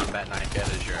the combat knife yet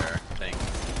as your thing?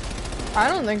 I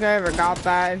don't think I ever got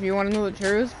that, if you want to know the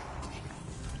truth.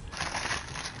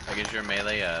 Like, is your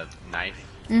melee a knife?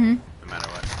 Mm-hmm. No matter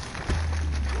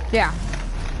what? Yeah.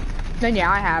 Then yeah,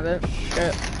 I have it.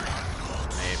 Shit.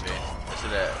 Maybe. Is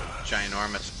it a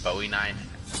ginormous Bowie knife?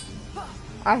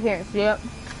 I can't see it.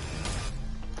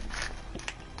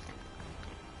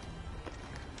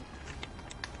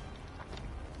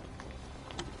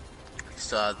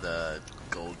 Still have the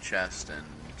gold chest and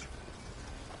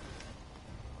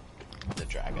the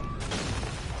dragon.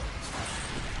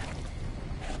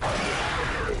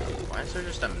 Why is there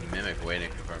just a mimic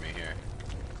waiting for me here?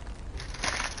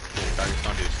 Doggies,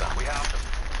 don't do stuff. We have them.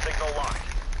 Signal locked.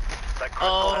 That crystal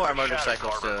Oh, has our a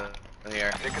motorcycle's shadow still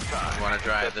here. Take a time. You wanna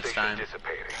drive this time?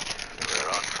 Dissipating. We're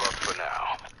on foot for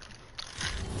now.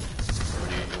 Or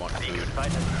do you want Beacon food?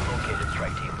 site has located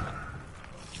strike team.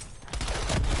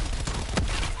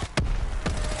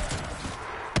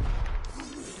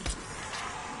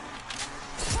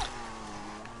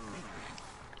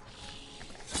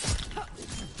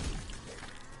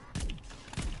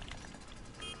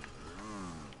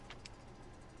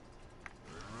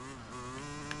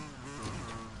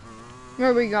 Where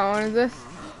are we going? Is this?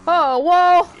 Oh,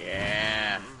 whoa!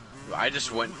 Yeah. I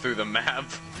just went through the map.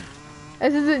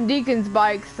 This isn't Deacon's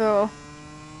bike, so.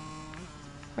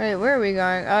 Wait, where are we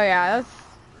going? Oh yeah, that's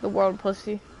the world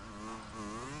pussy.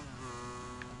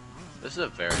 This is a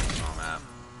very small map.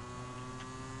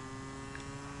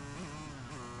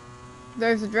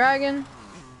 There's a dragon,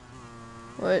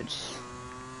 which.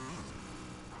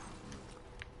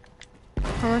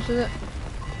 How much is it?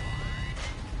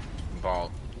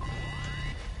 Vault.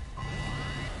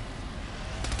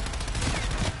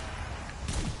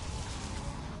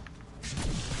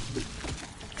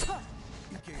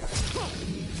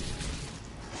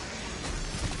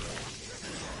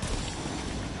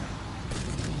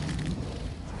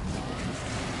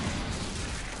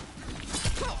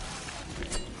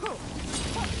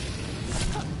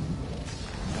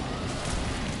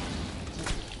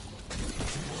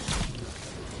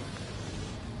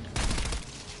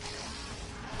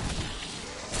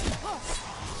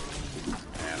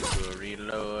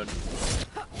 Reload.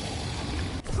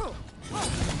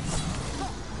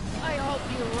 I hope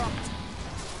you rocked.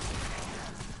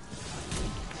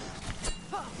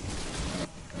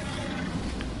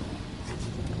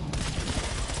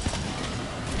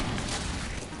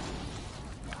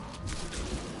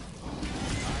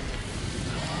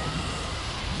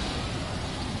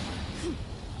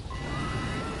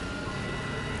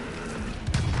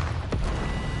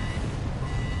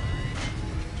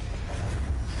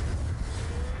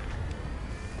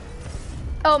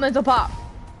 Elemental pop.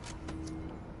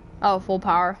 Oh, full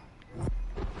power.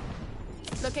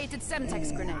 Located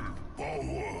Semtex grenade.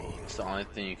 It's the only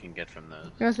thing you can get from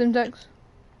those. You want some text?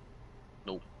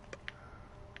 Nope.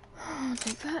 I'll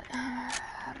take that.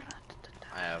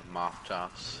 I have moth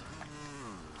tops.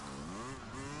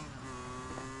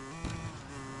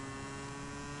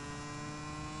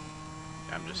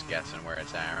 I'm just guessing where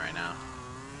it's at right now.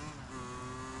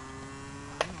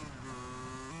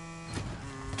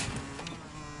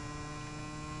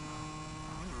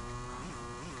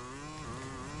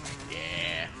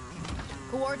 Yeah.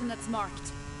 Coordinates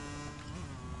marked.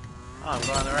 Oh, I'm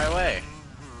going the right way.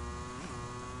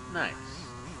 Nice.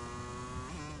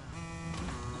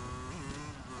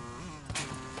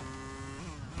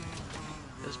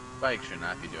 This bike should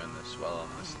not be doing this well on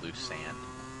this loose sand.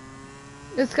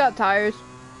 It's got tires.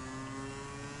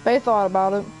 They thought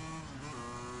about it.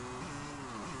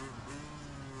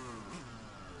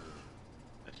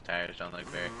 tires don't look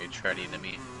very tready to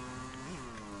me.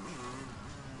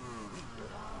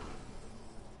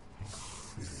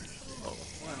 Oh,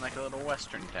 we're in like a little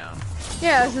western town.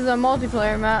 Yeah, this is a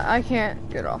multiplayer map. I can't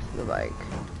get off the bike.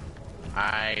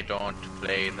 I don't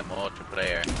play the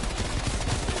multiplayer.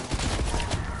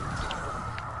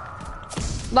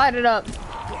 Light it up.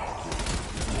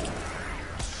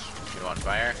 You want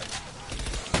fire?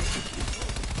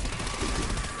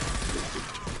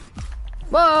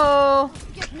 Whoa!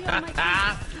 Get me on my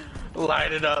feet.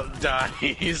 Light it up,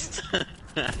 dies.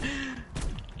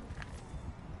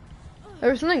 There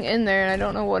was something in there and I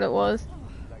don't know what it was.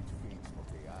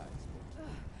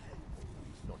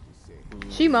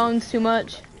 She moans too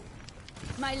much.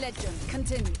 My legend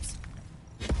continues.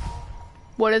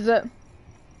 What is it?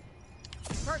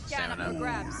 Perk can up for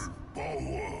grabs.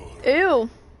 Ew.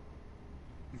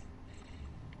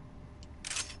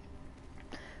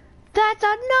 That's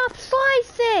enough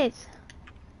slices!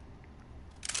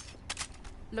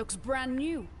 Looks brand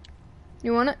new.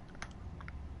 You want it?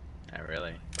 Not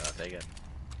really, but I'll take it.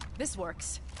 This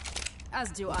works. As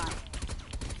do I.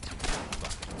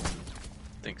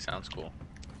 Think sounds cool.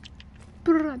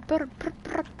 Brr, brr, brr,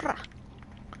 brr, brr.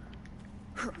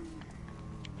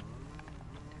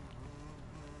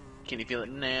 Can you feel it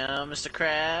now, Mr.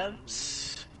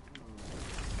 Krabs?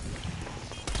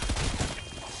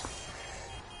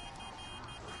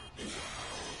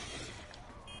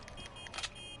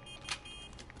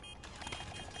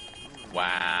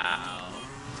 Wow.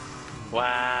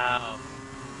 Wow.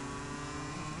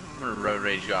 I'm gonna road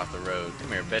rage you off the road.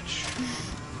 Come here, bitch.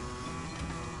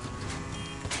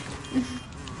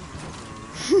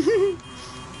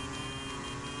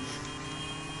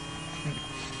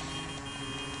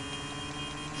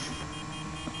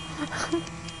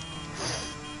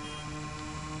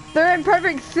 They're in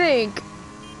perfect sync.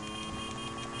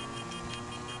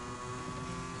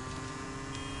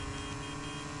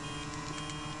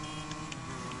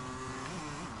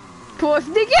 Poor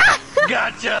sneaky.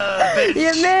 Gotcha, bitch!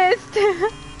 You missed.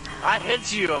 I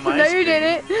hit you on my No, screen. you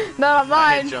didn't. Not on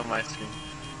I hit mine. you on my screen.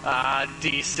 Ah,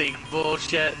 desync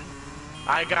bullshit.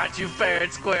 I got you fair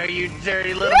and square, you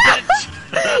dirty little bitch.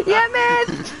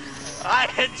 You missed. I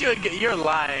hit you again. You're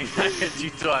lying. I hit you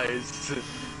twice.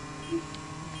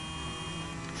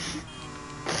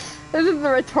 This is the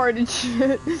retarded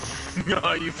shit.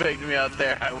 No, you faked me out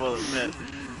there, I will admit.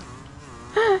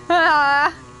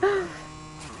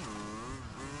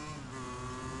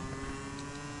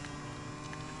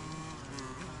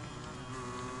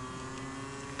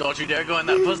 Don't you dare go in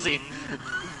that pussy.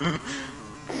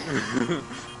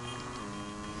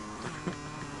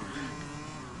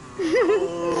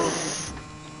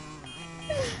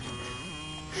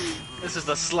 This is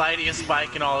the slidiest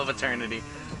bike in all of eternity.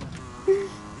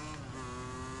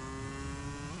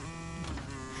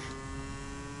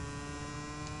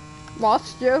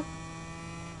 Lost you.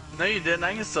 No, you didn't.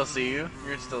 I can still see you.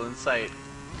 You're still in sight.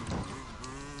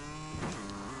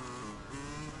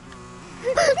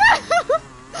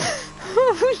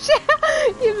 Oh shit!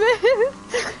 You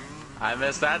missed. I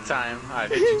missed that time. I've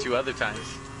hit you 2 other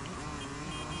times.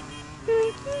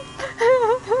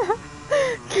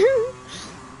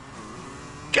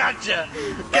 Gotcha!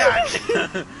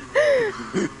 Gotcha!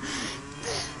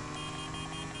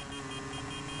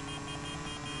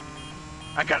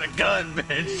 I got a gun,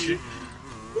 bitch!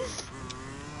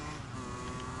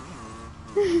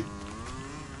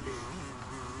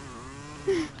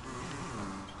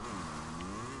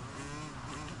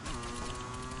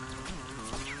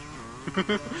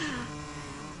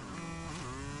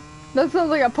 That sounds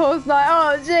like a post night.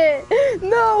 Oh shit!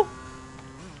 No!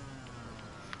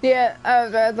 Yeah,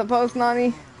 that's a post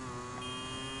nanny.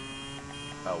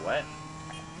 Oh, what?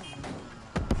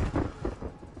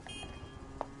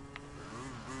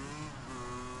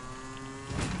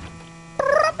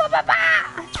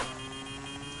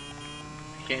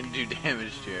 I can't do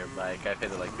damage to your bike. I've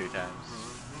hit it like 3 times.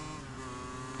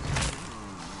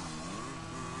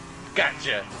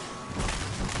 Gotcha!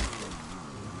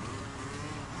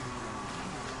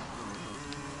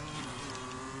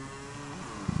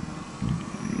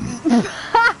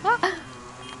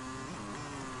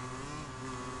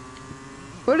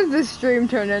 What does this stream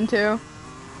turn into?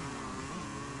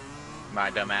 My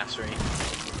dumbassery.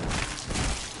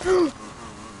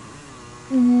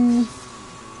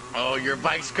 Oh, your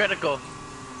bike's critical.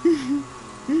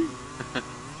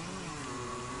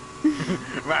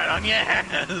 Right on your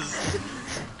ass.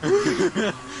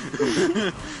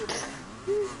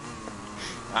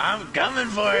 I'm coming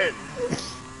for it.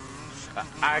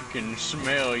 I can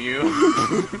smell you.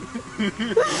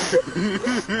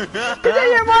 Get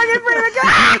your market for the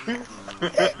guy!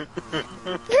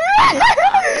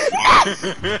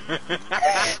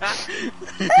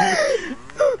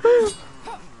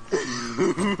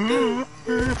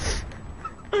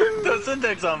 Throw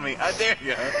syntax on me. I dare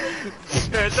you.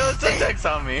 Here, throw syntax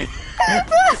on me. I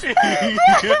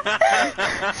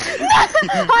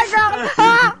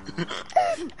got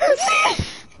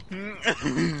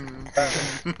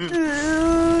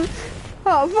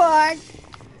oh fuck.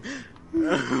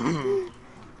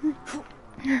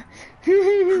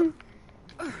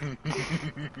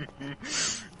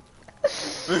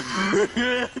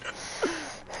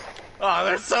 Oh,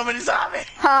 there's so many zombies.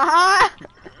 Haha.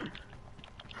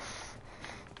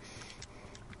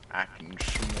 I can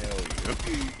smell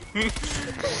you.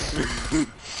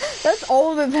 That's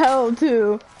old as hell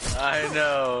too. I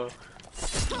know.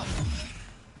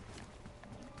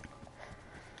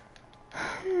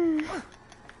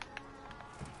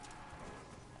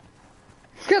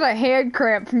 Got a hand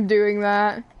cramp from doing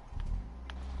that.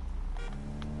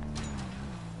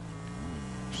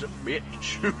 She's a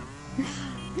bitch.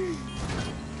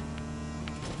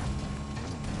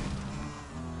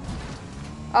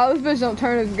 Oh, this bitch don't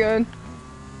turn as good.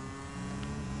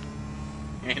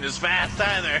 Ain't as fast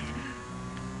either.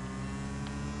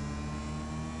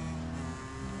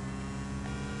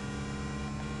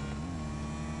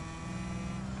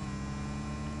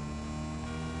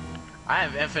 I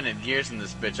have infinite gears in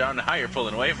this bitch. I don't know how you're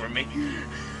pulling away from me.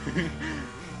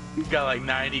 Got like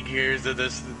 90 gears of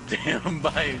this damn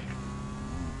bike.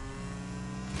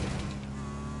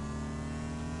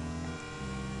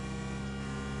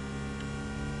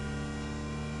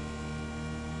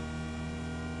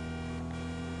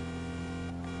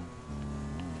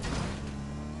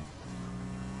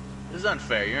 This is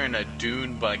unfair. You're in a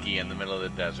dune buggy in the middle of the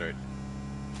desert.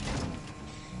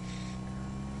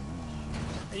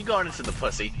 Are you going into the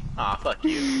pussy? Aw, fuck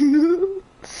you.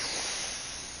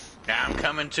 Yeah, I'm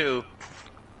coming too.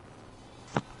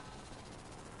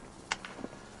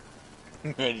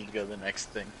 I'm ready to go to the next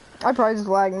thing. I probably just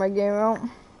lagged my game out.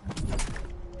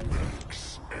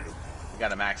 You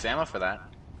got a max ammo for that.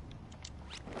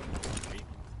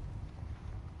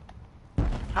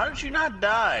 How did you not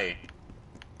die?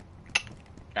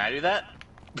 Can I do that?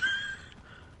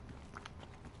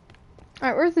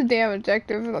 Alright, where's the damn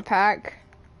objective of the pack?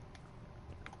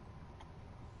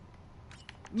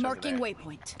 Marking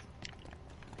waypoint.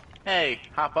 Hey,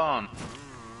 hop on.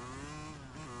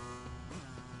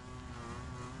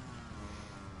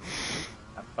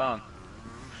 Hop on.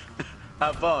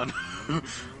 Hop on.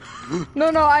 No,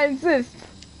 I insist.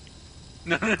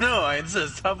 No, I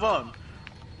insist. Hop on.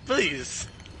 Please.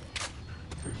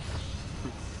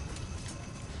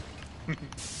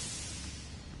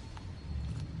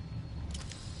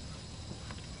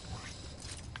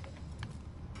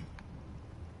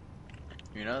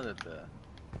 You know that the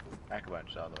back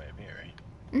bunch is all the way up here, right?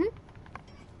 Mhm.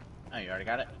 Oh, you already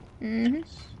got it? Mhm.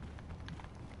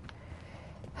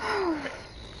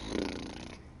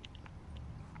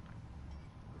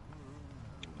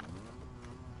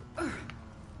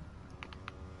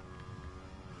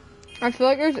 I feel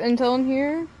like there's intel in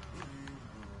here.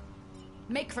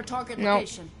 Make for target Nope.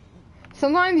 location.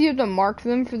 Sometimes you have to mark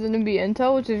them for them to be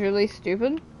intel, which is really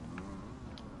stupid.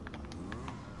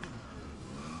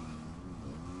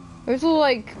 There's little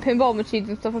like pinball machines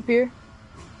and stuff up here.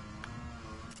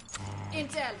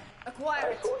 Intel. Acquired.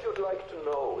 I thought you'd like to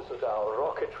know that our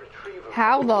rocket retrieval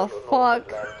How the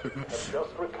fuck? have just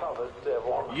recovered their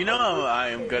one. You know I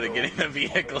am good at getting the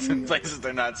vehicles in places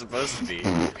they're not supposed to be.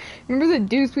 Remember the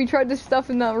deuce we tried to stuff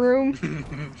in that room?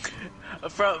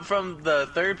 From the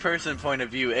third person point of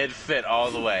view, it fit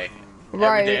all the way.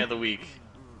 Right. Every day of the week.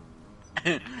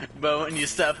 But when you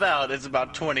step out, it's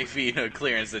about 20 feet of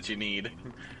clearance that you need.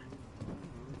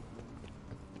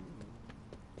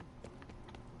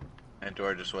 That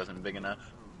door just wasn't big enough.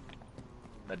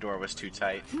 That door was too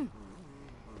tight. You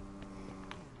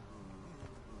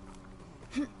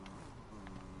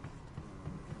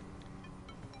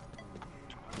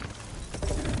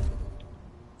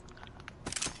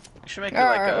should make it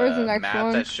like where's the a next map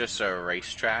one? that's just a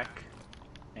racetrack,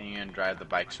 and you can drive the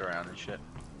bikes around and shit.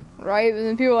 Right? And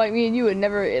then people like me and you would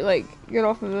never like get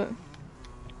off of it.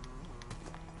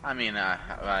 I mean,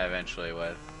 I eventually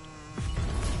would.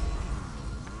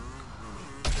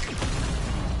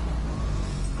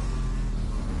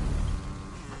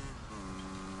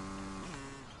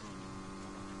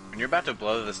 When you're about to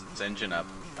blow this engine up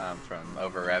from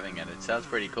over revving it, it sounds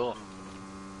pretty cool.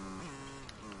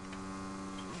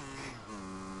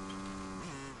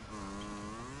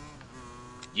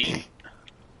 Yeet.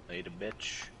 Later,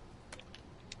 bitch.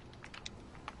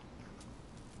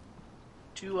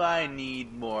 Do I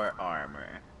need more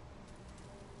armor?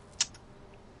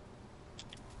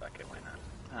 Fuck it, why not?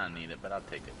 I don't need it, but I'll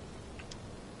take it.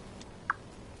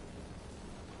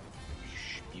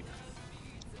 Sheep.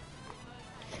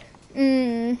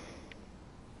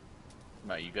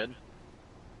 Are you good?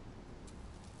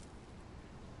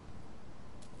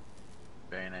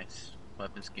 Very nice.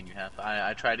 Weapon skin you have.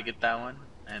 I tried to get that one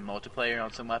and multiplayer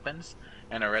on some weapons,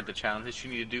 and I read the challenges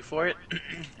you need to do for it,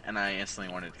 and I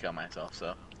instantly wanted to kill myself,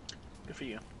 so good for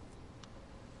you.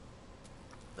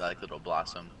 I like little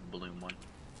blossom bloom one.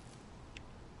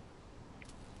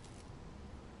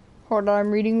 Hold on,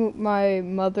 I'm reading my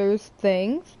mother's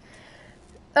things.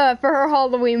 For her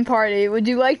Halloween party, would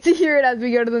you like to hear it as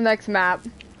we go to the next map?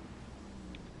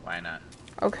 Why not?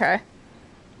 Okay.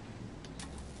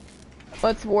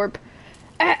 Let's warp.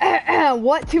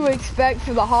 What to expect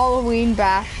for the Halloween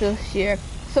bash this year?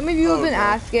 Some of you have been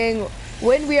asking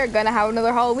when we are gonna have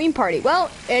another Halloween party.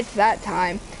 Well, it's that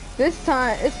time. This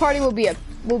party will be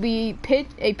a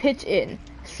pitch in.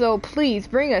 So please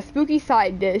bring a spooky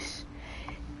side dish.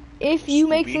 If you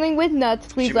make something with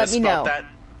nuts, please let me know.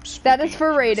 That is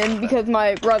for Raiden because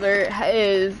my brother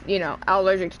is, you know,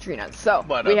 allergic to tree nuts. So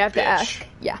we have to ask.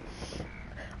 Yeah.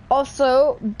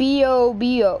 Also,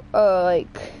 B.O.,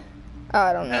 like,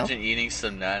 I don't know. Imagine eating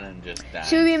some nut and just dying.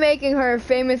 She'll be making her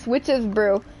famous witch's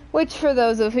brew, which for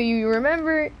those of you who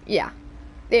remember, yeah,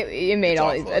 it made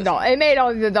all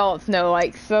these adults know,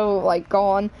 like, so, like,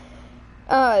 gone.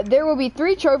 There will be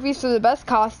 3 trophies for the best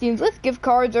costumes with gift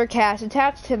cards or cash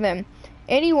attached to them.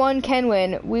 Anyone can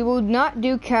win. We will not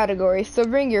do categories, so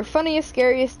bring your funniest,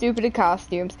 scariest, stupidest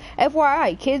costumes.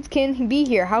 FYI, kids can be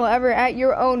here, however, at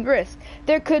your own risk.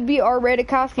 There could be R-rated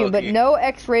costume, but no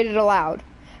X-rated allowed.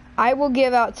 I will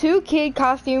give out 2 kid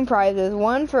costume prizes,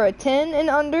 one for a 10 and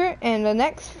under, and the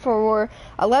next for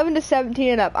 11 to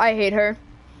 17 and up. I hate her.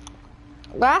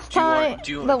 Last time,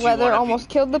 the weather almost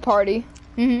killed the party.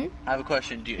 I have a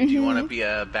question. Do you want to be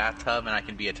a bathtub and I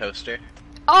can be a toaster?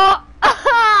 Oh,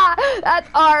 that's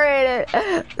R-rated.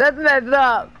 That's messed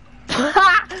up.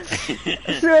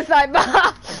 Suicide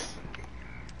bomb.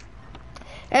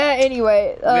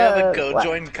 Anyway, we have a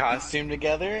co-joined costume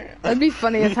together. That'd be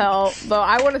funny as hell. Though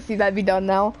I want to see that be done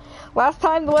now. Last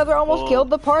time the weather almost killed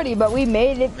the party, but we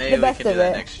made it the best of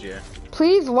it. Next year.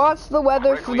 Please watch the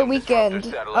weather for the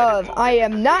weekend of I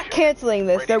am not canceling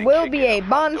this. There will be a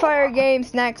bonfire game,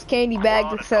 snacks, candy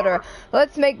bags, etc.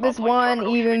 Let's make this one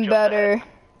even better.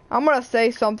 I'm gonna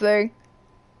say something.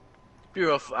 You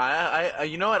know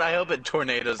what? I hope it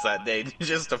tornadoes that day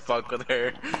just to fuck with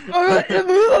her. What?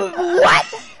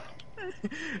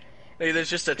 Like, there's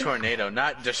just a tornado,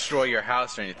 not destroy your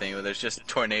house or anything, but there's just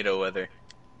tornado weather.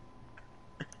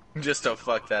 Just to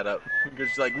fuck that up.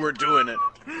 It's like, we're doing it.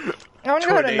 I wanna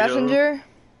go to Messenger.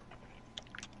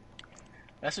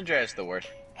 Messenger is the worst.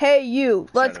 Hey you,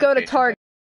 let's go to Target.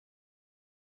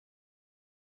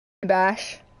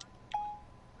 Bash.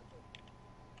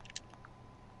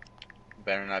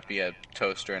 Better not be a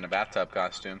toaster in a bathtub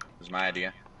costume, is my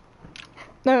idea.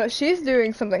 No, she's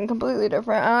doing something completely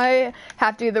different. I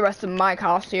have to do the rest of my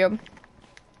costume.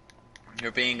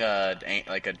 You're being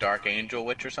like a dark angel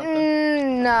witch or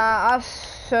something? Nah, I'll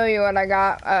show you what I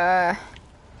got.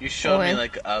 You showed me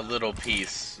like a little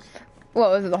piece.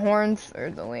 What was it, the horns or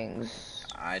the wings?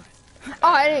 I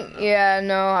didn't. Yeah,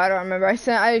 no, I don't remember.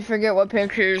 I forget what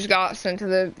pictures got sent to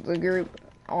the group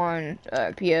on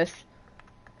PS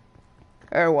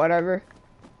or whatever.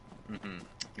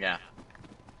 Yeah.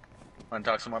 Want to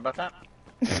talk some more about that?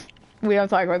 We don't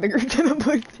talk about the group to the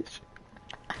PlayStation.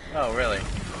 Oh, really?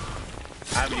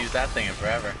 I haven't used that thing in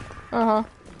forever.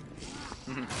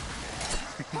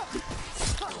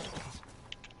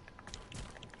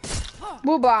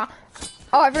 Booba.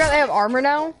 Oh, I forgot they have armor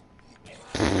now.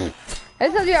 It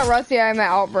says you got rusty. I'm at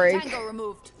outbreak. Tango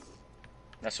removed.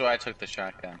 That's why I took the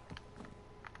shotgun.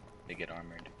 They get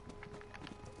armored.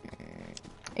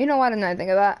 You know, why didn't I think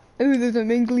of that? Ooh, there's a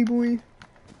mangly boy. I'm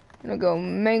gonna go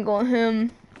mangle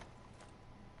him.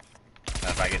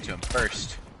 Not if I get to him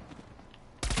first.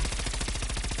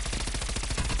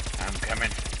 I'm coming.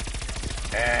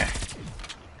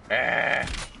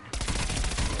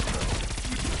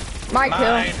 My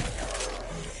kill.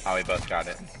 Oh, we both got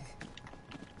it.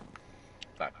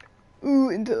 Fuck. Ooh,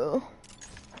 into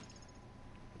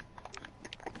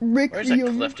Rick. Where's a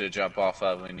cliff to jump off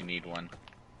of when you need one?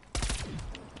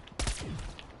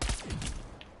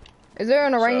 Is there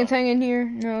an orangutan in here?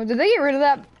 No. Did they get rid of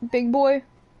that big boy?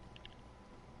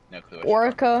 No clue.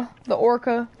 Orca? The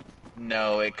orca?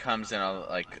 No, it comes in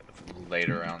like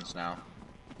later rounds now.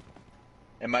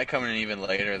 It might come in even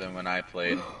later than when I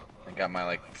played. I got my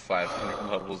like 500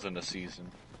 levels in a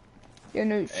season. Yeah,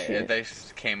 no shit. They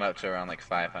came up to around like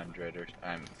 500 or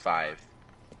I'm 5,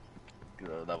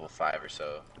 level 5 or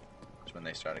so. Is when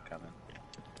they started coming.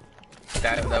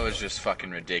 That was just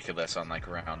fucking ridiculous on like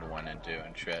round 1 and 2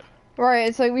 and shit. Right,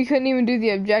 it's like we couldn't even do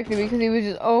the objective because he was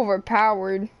just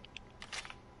overpowered.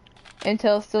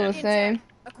 Intel's still the same.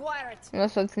 Acquire it.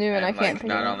 Unless that's new and I can't like, pick it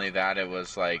not up. only that, it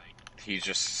was like he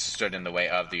just stood in the way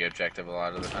of the objective a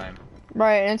lot of the time.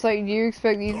 Right, and it's like, do you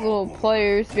expect these little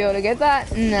players to be able to get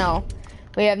that? No.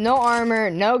 We have no armor,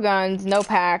 no guns, no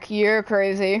pack. You're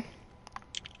crazy.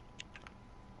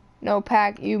 No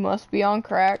pack, you must be on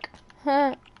crack.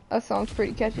 Huh, that sounds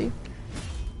pretty catchy.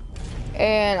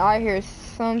 And I hear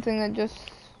something that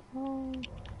just... Remember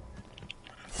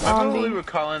when we were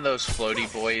calling those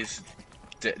floaty boys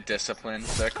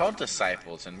disciplines? They're called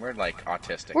disciples, and we're like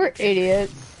autistic. We're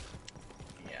idiots.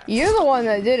 Yeah. You're the one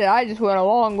that did it. I just went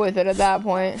along with it at that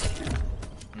point.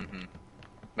 Mhm.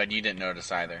 But you didn't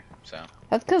notice either, so.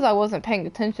 That's because I wasn't paying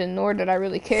attention, nor did I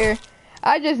really care.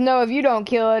 I just know if you don't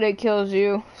kill it, it kills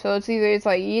you. So it's either it's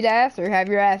like eat ass or have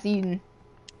your ass eaten.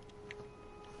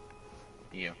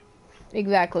 You.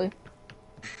 Exactly.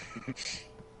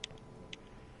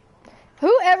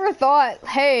 Whoever thought,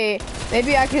 hey,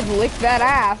 maybe I could lick that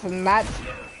ass and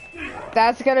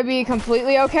that's gonna be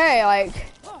completely okay? Like,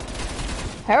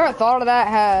 whoever thought of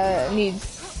that needs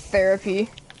therapy.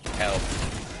 Help.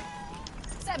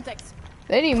 Semtex.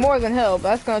 They need more than help.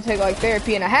 That's gonna take like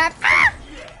therapy and a half. Ah!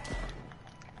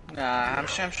 Nah, I'm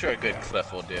sure a good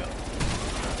cliff will do.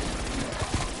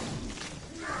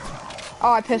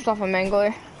 Oh, I pissed off a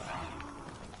mangler.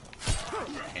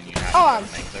 Can you not Oh, do a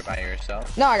mangler by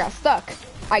yourself? No, I got stuck.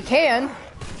 I can.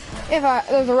 If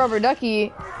there's a rubber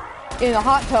ducky in a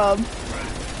hot tub.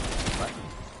 What?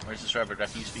 Where's this rubber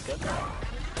ducky you speak of?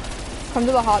 Come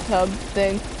to the hot tub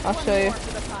thing. I'll show you.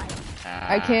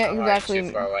 I can't exactly.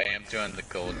 Too far away. I'm doing the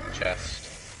gold chest.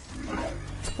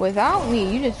 Without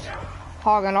me, you just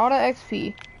hogging all the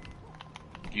XP.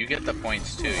 You get the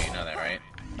points too. You know that, right?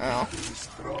 Oh.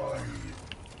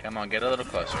 Come on, get a little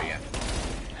closer, yeah.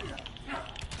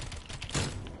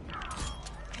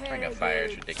 I got fire.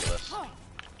 It's ridiculous.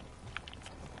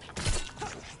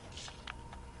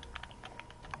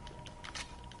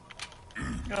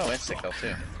 Oh, insta kill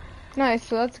too. Nice,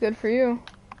 so that's good for you.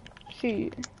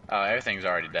 Shoot. Oh, everything's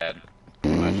already dead.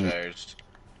 There's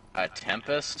a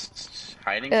Tempest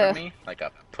hiding from me, like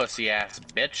a pussy ass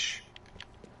bitch.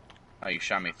 Oh, you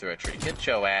shot me through a tree. Get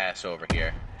your ass over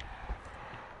here.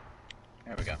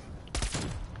 There we go.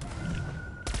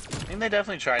 I think they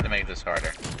definitely tried to make this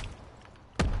harder.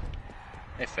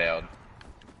 They failed.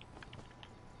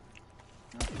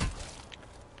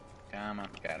 Come on,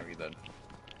 gotta reload.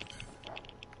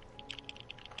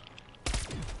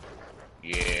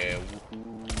 Yeah,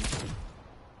 woohoo.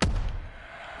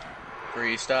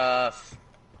 Free stuff.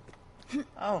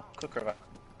 Oh, quick revive.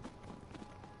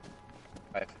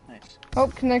 Nice. Oh,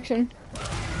 connection.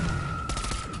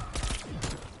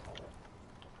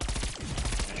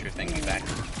 That's your thingy back.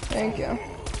 Thank you.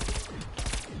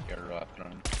 Get her up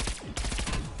on.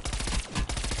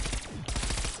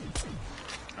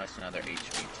 That's another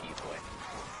HVT boy.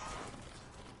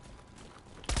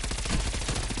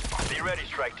 Be ready,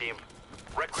 strike team.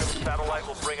 Requiem satellite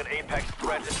will bring an Apex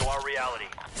threat into our reality.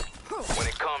 When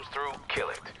it comes through, kill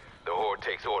it. The Horde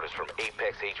takes orders from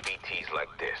Apex HVTs like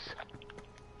this.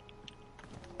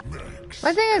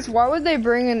 My thing is, why would they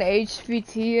bring an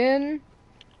HVT in?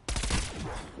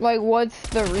 Like, what's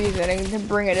the reasoning to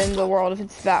bring it into the world if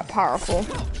it's that powerful?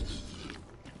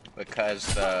 Because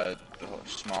the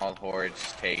small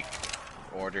hordes take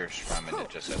orders from it. It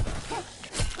just says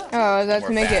Oh, that's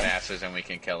we're make it. badasses and we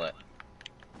can kill it.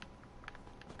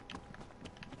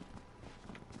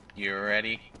 You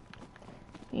ready?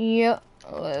 Yep.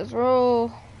 Let's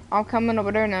roll. I'm coming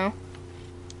over there now.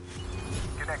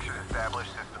 Connection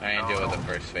established. I ain't deal with the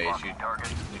first phase. You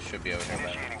should be able to.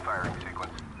 Initiating firing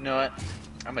sequence. You know what?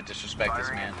 I'm gonna disrespect this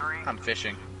man. I'm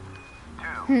fishing.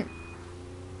 2,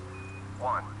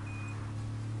 1.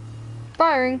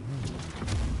 Firing.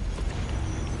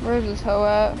 Where's this hoe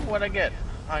at? What'd I get?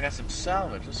 Oh, I got some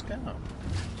salvage. Let's go.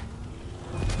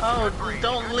 Oh,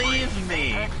 don't leave me.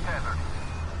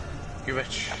 You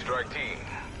bitch. Strike team.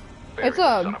 It's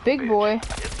a big boy.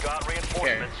 It's got Here,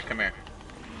 reinforcements. come here.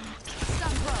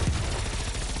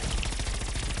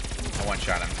 I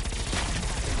one-shot him.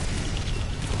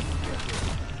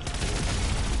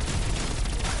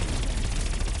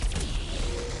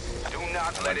 Do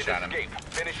not let it One-shot him. escape.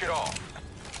 Finish it off.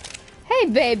 Hey,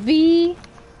 baby.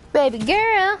 Baby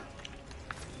girl.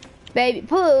 Baby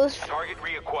puss. Target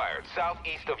reacquired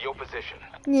southeast of your position.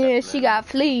 Yeah, she got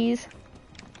fleas.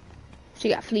 She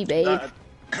got flea babe.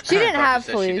 She didn't I have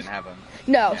thought you said she fleas. didn't have them.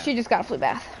 No, Yeah. she just got a flea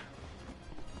bath.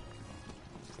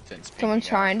 Since Pinky Someone's got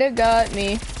trying to gut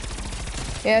me.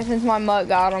 Yeah, since my mutt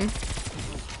got him.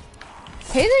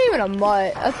 He isn't even a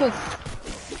mutt. That's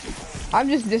what's... I'm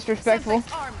just disrespectful.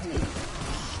 Semtex armed.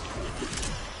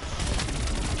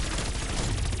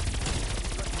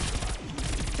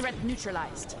 Threat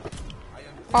neutralized.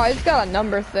 Oh, it's got a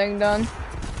number thing done.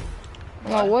 I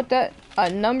don't know what that...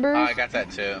 numbers? Oh, I got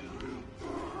that too.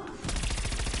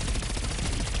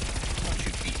 Don't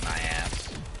you beat my ass.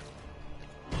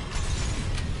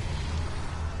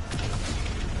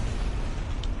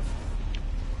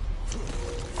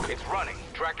 It's running.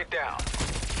 Track it down.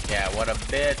 Yeah, what a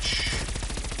bitch.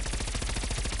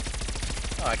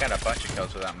 Oh, I got a bunch of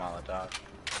kills with that Molotov.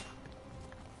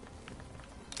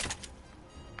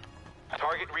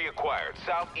 Target reacquired,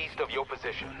 southeast of your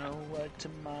position. I don't know what to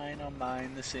mine, I'll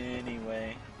mine this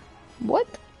anyway. What?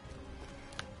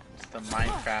 It's the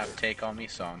Minecraft Take On Me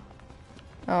song.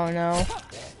 Oh no.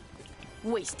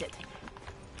 Wasted.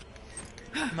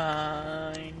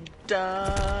 Mine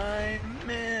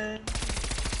diamond.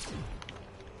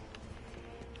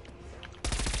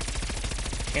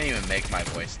 Can't even make my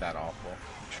voice that awful.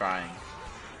 I'm trying.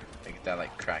 Make that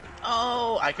like crack.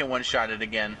 Oh, I can one-shot it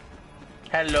again.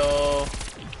 Hello.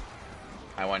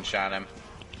 I one-shot him.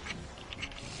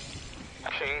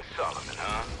 King Solomon,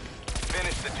 huh?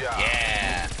 Finish the job.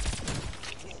 Yeah.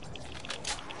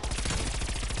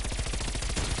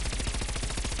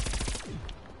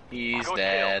 He's Good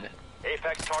dead. kill.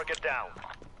 Apex target down.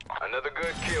 Another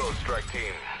good kill, strike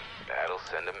team. That'll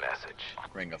send a message.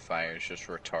 Ring of Fire is just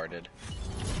retarded.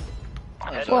 Oh,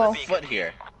 Head there's to Well- a the beacon. foot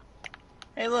here.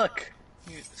 Hey, look.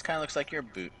 This kind of looks like your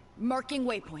boot. Marking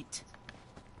waypoint.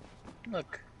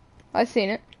 Look. I've seen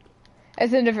it.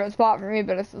 It's a different spot for me,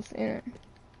 but I've still seen it.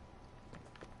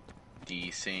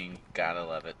 Desync. Gotta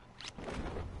love it.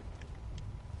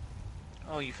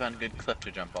 Oh, you found a good cliff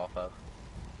to jump off of.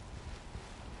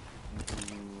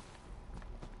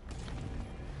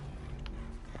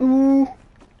 Ooh. Ooh.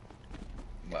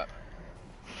 What?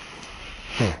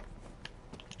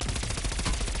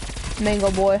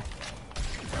 Mango boy.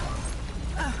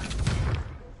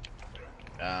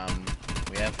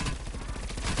 We have...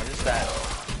 What is that?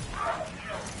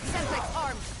 Semtex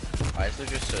armed. Why is there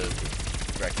just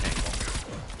a rectangle?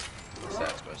 What's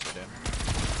that supposed to do?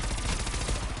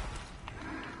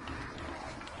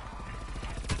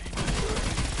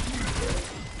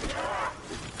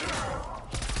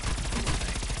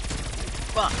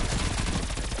 Fuck!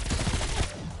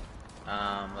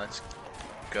 Let's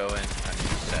go in. I need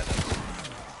to set it.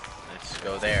 Let's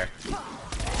go there.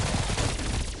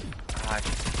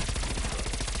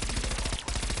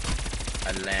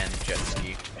 I land jet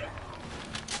ski.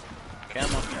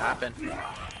 Come on, happen.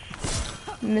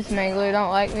 Miss Mangler don't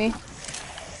like me.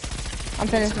 I'm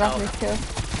finished off this kill.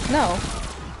 No.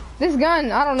 This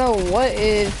gun, I don't know what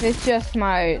is. It's just the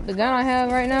gun I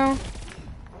have right now.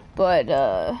 But,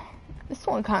 this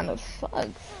one kind of sucks.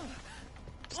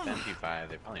 It's the MP5,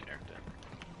 they probably nerfed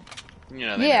it. You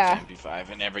know, they Yeah. nerfed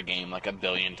MP5 in every game like a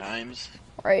billion times.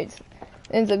 Right.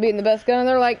 Ends up being the best gun, and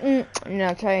they're like,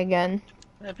 no, try again.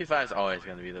 MP5 is always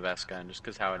going to be the best gun, just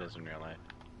because how it is in real life.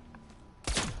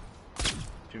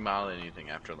 If you model anything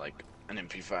after like an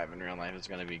MP5 in real life, it's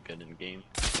going to be good in game.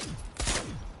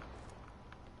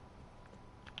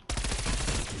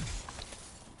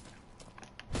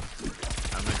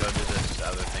 I'm going to go do this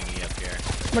other thingy up here.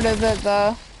 What is it,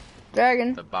 the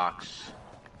dragon? The box.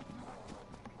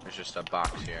 There's just a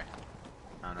box here.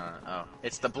 Oh, no. Oh,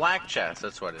 it's the black chest.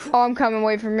 That's what it is. Oh, I'm coming,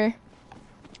 wait for me.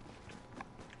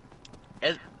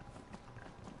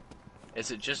 Is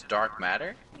it just dark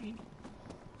matter?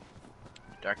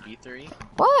 Dark E3?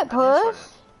 What, push?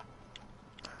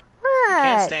 You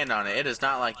can't What? stand on it. It is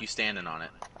not like you standing on it.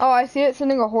 Oh, I see it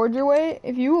sending a horde your way.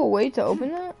 If you will wait to open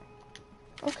that,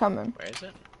 I'm coming. Where is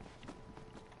it?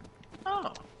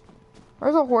 Oh.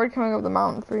 There's a horde coming up the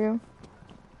mountain for you.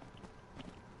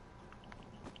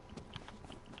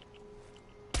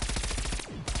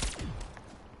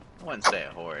 I wouldn't say a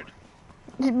horde.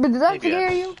 But did that Maybe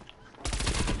scare you?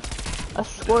 A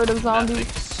squirt of Nothing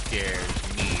zombies?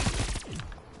 scares me.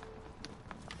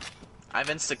 I have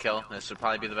insta-kill. This would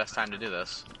probably be the best time to do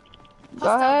this.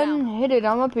 Go ahead and hit it,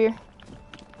 I'm up here.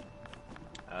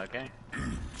 Okay.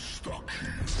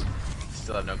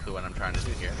 Still have no clue what I'm trying to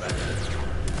do here, but...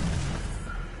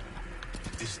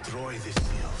 Destroy the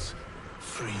seals.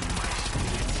 Free my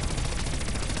spirit.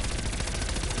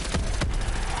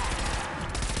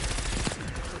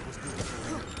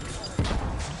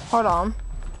 Hold on.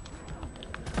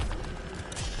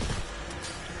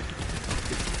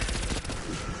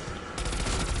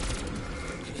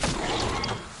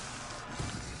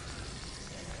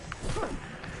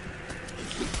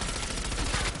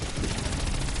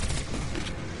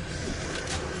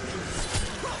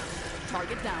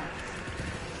 Target down.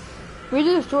 We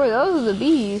just destroyed those are the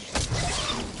bees.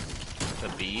 The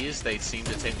bees, they seem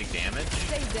to take damage.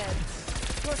 Stay dead.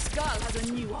 Your skull has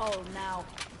a new hole now.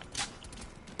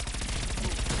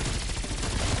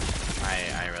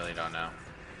 I really don't know.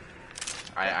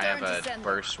 I have Return to a sender.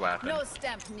 burst weapon. No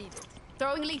stamp needed.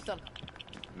 Throwing lethal.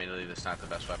 Admittedly, that's not the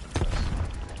best weapon for this.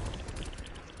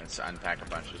 It's unpack a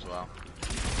bunch as well.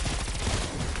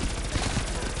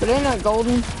 But ain't not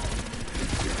golden.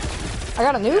 I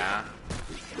got a nuke? Yeah.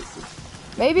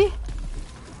 Maybe?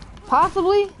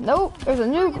 Possibly? Nope, there's a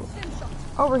nuke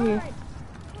over here.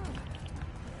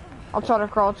 I'll try to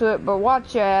crawl to it, but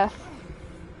watch your ass.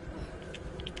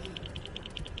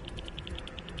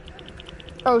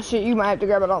 Oh shit, you might have to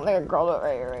grab it. I don't think I can crawl to it.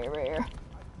 Right here.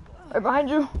 Right behind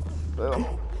you. Boom.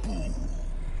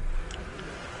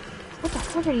 What the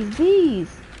fuck are these bees?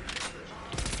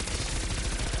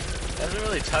 Doesn't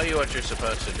really tell you what you're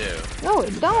supposed to do. No,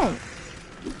 it don't.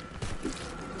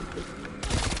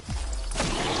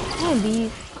 Come on,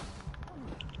 bees.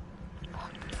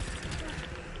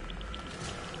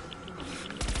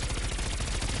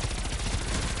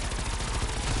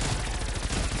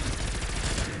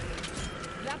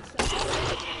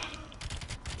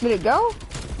 Did it go?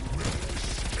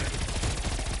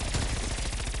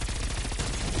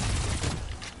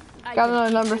 Got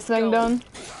another number thing done.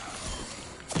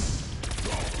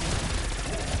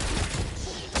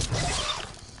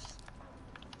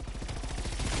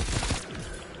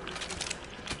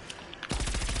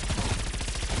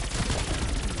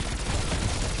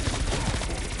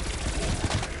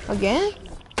 Again?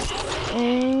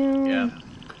 And Yeah.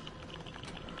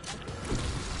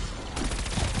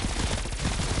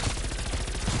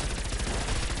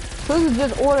 so this is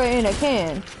just order in a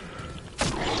can.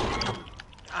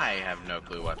 I have no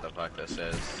clue what the fuck this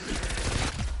is.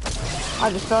 I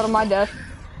just fell to my death.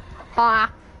 Ha!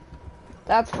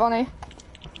 That's funny.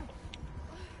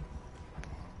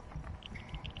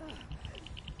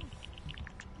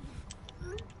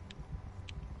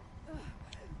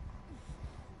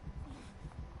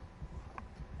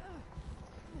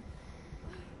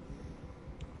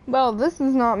 Well, this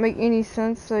does not make any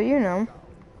sense, so you know.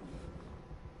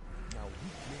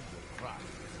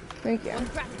 Thank you.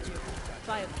 Gratitude.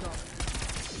 Fire throw.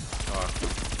 Oh,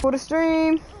 For the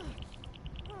stream.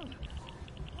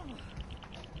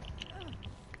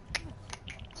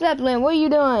 Zeppelin, what are you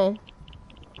doing?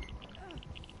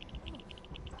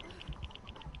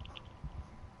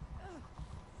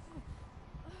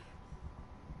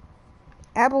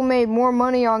 Apple made more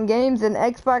money on games than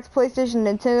Xbox, PlayStation,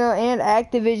 Nintendo, and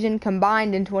Activision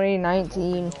combined in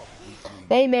 2019.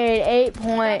 They made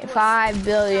 $8.5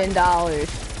 billion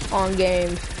on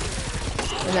games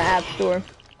in the App Store.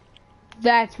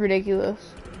 That's ridiculous.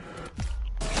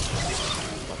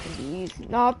 Fucking bees.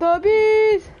 Not the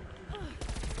bees!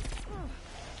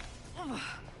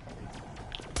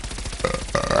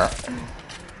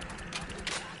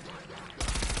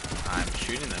 I'm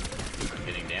shooting them. I'm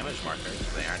getting damage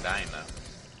markers. They aren't dying though.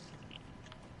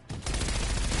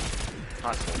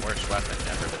 Possible worst weapon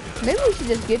ever to do this. Maybe we should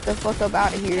just get the fuck up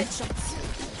out of here.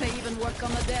 Headshots. They even work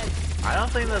on the dead. I don't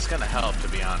think that's gonna help, to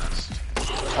be honest.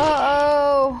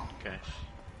 Uh-oh. Okay.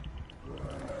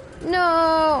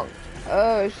 No.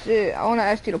 Oh, shit. I want to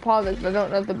ask you to pause this, but I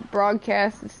don't know if the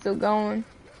broadcast is still going.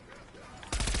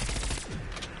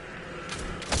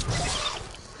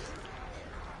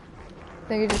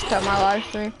 I think it just cut my live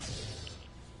stream.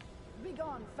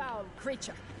 Begone, foul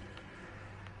creature.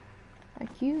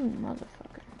 Like you,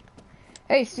 motherfucker.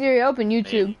 Hey, Siri, open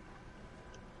YouTube. Me?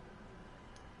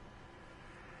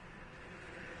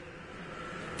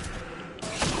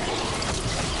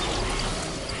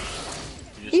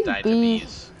 You just These died to bees.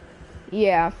 bees.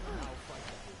 Yeah.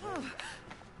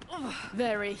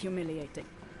 Very humiliating.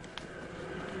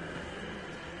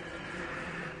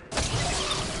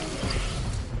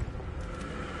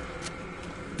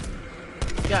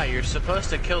 Yeah, you're supposed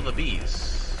to kill the bees.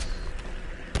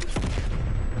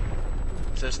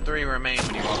 It says 3 remain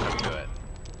when you walk up to it.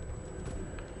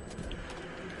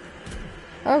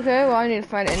 Okay, well, I need to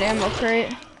find an ammo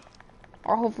crate.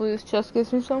 Or hopefully this chest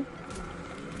gives me some.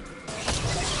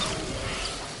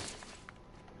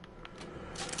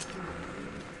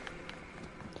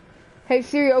 Hey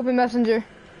Siri, open Messenger.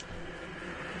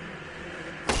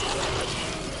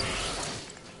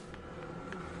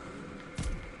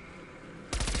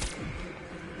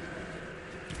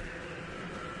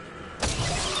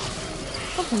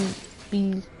 Fucking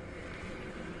bees.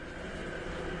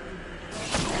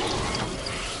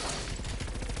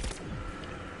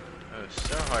 Oh, it's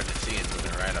so hard to see and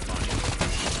moving right up on you.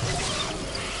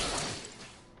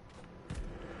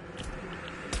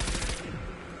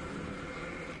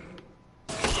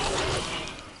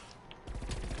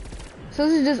 So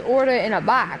this is just order in a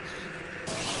box.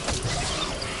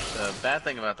 The bad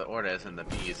thing about the Ordas and the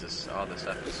bees is all the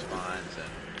stuff just spawns and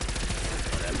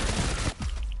whatever.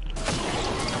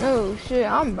 Oh shit,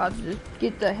 I'm about to just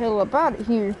get the hell up out of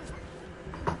here.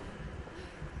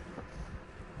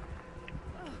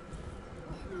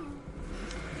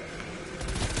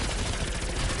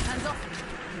 Hands off.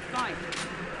 I'm fine.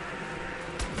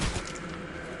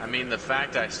 I mean, the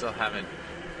fact I still haven't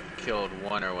killed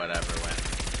one or whatever when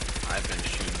I've been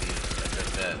shooting these a good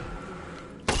bit.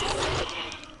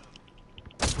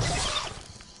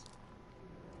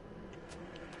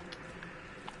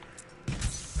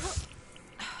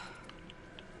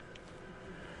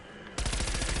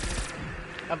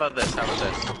 How about this? How about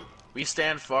this? We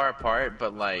stand far apart,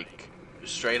 but like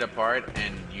straight apart,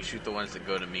 and you shoot the ones that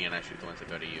go to me, and I shoot the ones that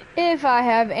go to you. If I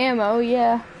have ammo,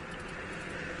 yeah.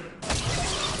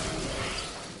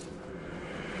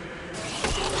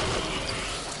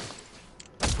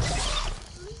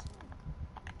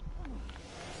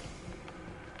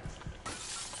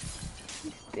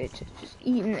 This bitch is just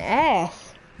eating ass.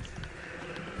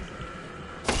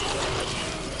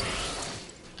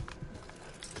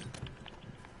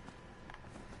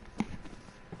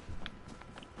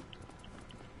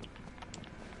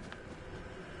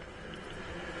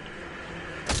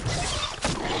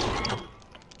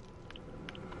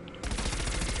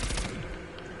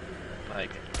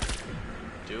 Like,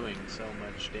 doing so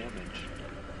much damage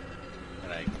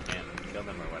that I can't kill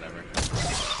them or whatever.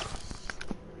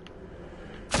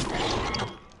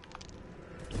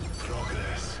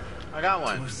 Progress. I got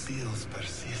one. Your seals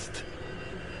persist.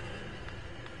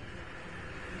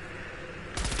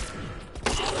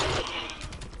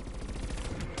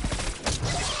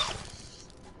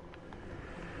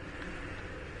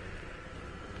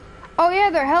 Oh yeah,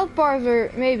 their health bars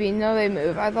are, maybe, no they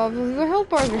move. I thought their health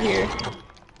bars are here.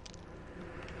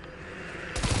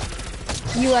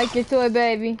 You like your toy,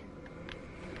 baby?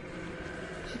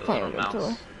 She's The playing little with her toy.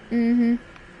 mouse. Mm-hmm.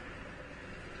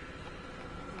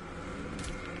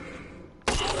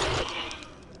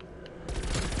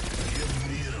 You're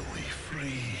nearly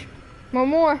free. One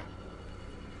more.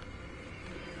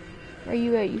 Where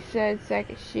you at, you sad sack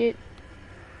of shit?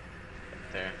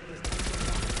 There.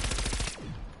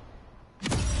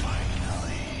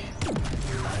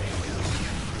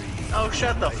 Oh,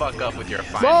 shut the fuck up with your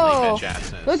finally Whoa! bitch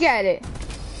assness. Look at it.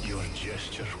 Your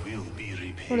gesture will be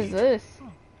repaid. What is this?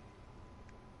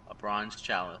 A bronze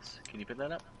chalice. Can you pick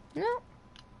that up? No.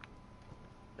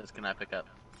 This can I pick up?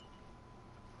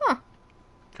 Huh.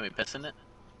 Can we piss in it?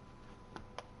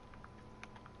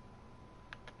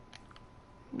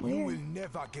 You will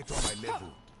never get on my level.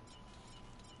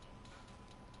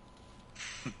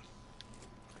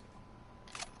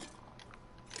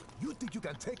 You think you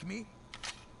can take me?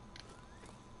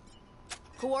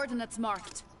 Coordinates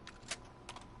marked.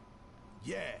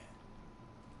 Yeah.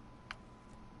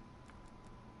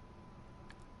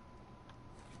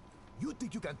 You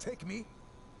think you can take me?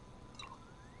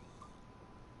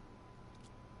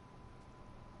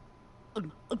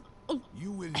 You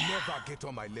will never get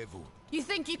on my level. You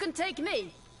think you can take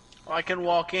me? Oh, I can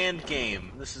walk and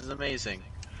game. This is amazing.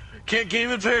 Can't game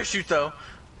and parachute though.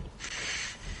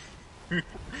 You're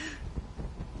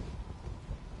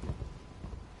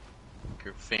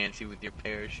fancy with your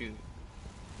parachute.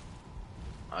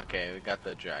 Okay, we got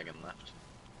the dragon left.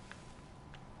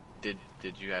 Did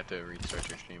you have to restart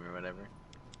your stream or whatever?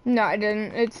 No, I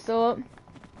didn't. It's still up.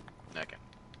 Okay.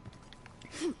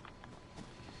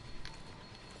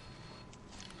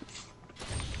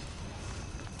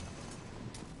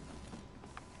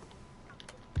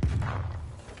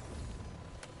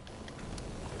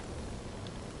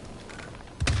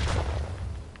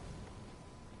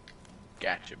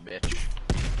 Gotcha, bitch.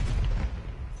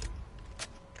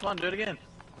 Come on, do it again.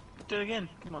 Do it again.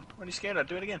 Come on. What are you scared of?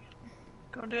 Do it again.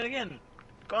 Go on, do it again.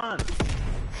 Go on.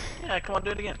 Yeah, come on, do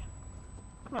it again.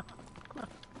 Come on. Come on.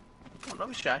 Come on, don't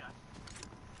be shy.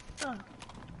 Come on.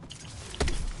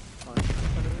 Come on.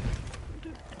 Do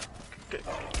it. Good.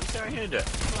 Stay right here and do it.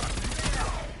 Come on.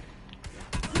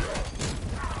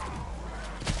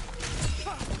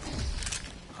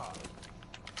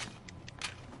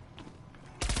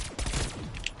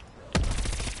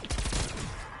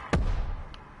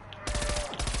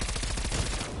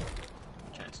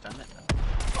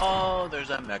 Oh,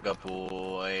 there's a mega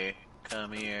boy.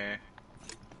 Come here.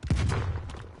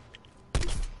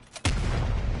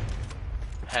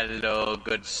 Hello,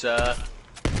 good sir.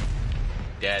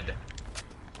 Dead.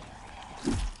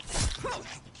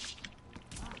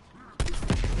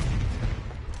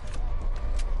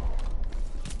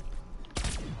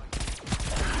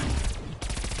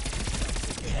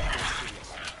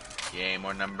 Game.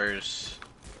 more numbers.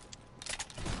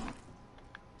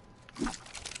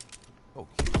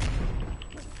 Okay.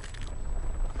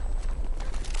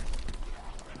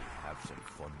 Have some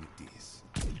fun with this.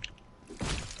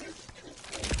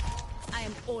 I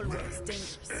am always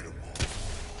dangerous.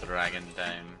 Dragon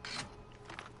time.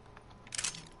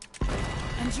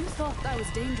 And you thought I was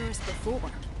dangerous before.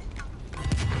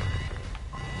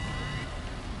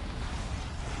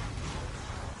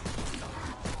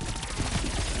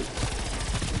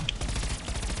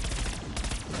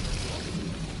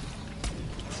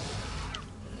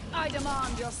 I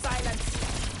demand your silence.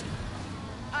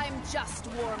 I'm just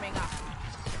warming up.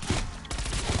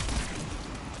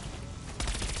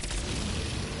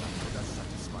 That's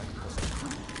satisfying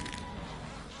customer.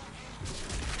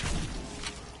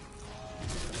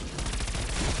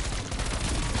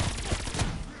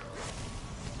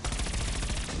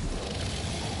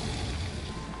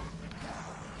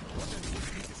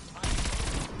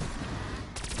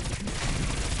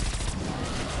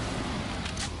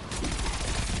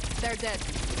 They're dead.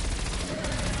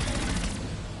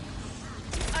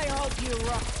 I hope you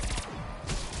rock.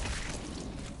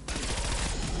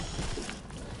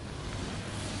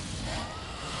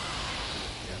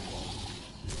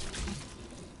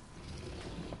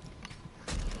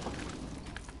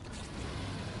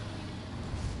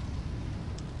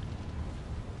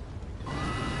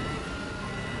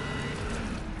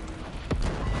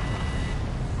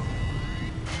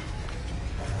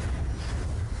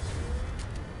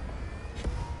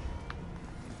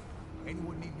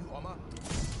 Anyone need new armor?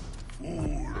 Full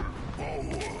power.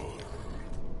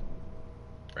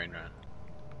 Brain rot.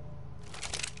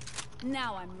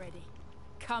 Now I'm ready.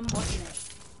 Come what may.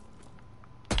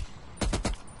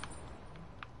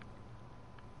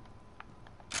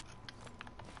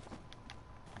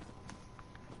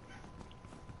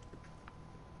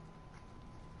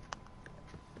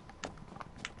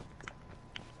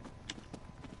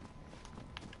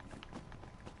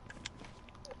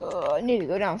 I need to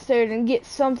go downstairs and get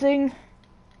something.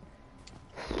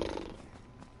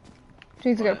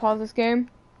 Need to go What? pause this game.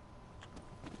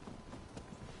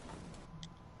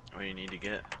 What do you need to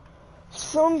get?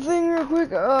 Something real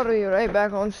quick. I'll be right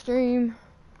back on stream.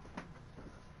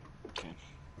 Okay.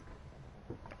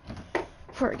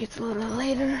 Before it gets a little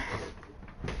later.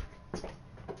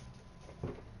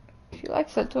 She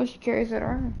likes that toy, she carries it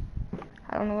around.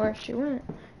 I don't know where she went.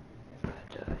 But,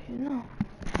 you know.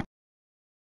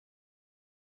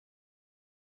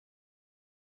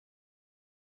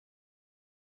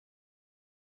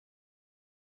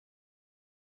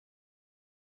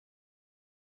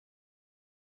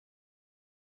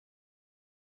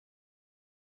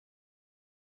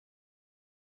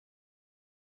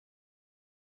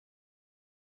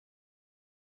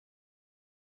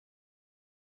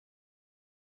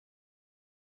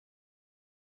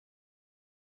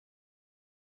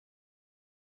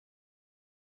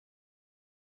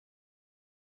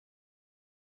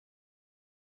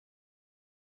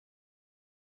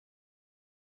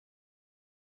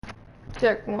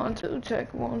 Check 1, 2,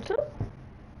 check 1, 2.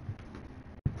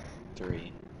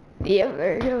 3. Yeah,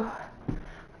 there you go.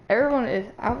 Everyone is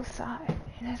outside,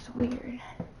 and that's weird.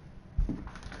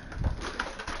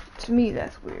 To me,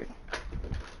 that's weird.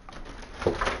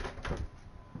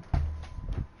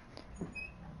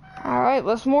 Alright,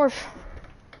 let's morph.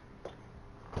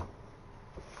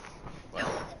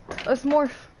 Let's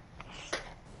morph.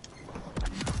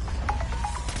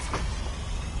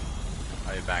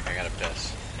 I'll be back, I gotta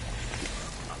piss.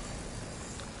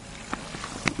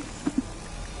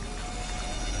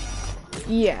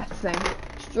 Yeah, same.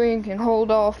 Stream can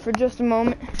hold off for just a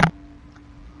moment.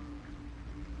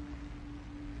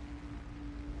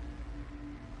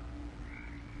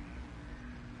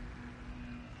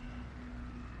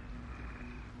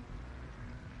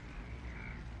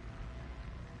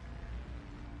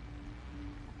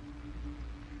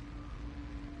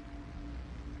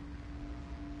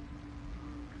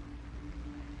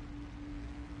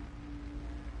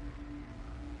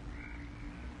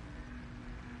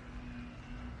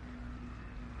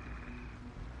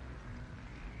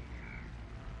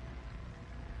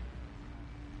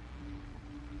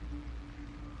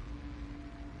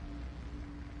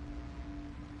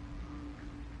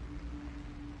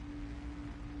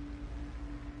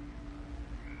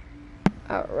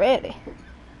 Alrighty.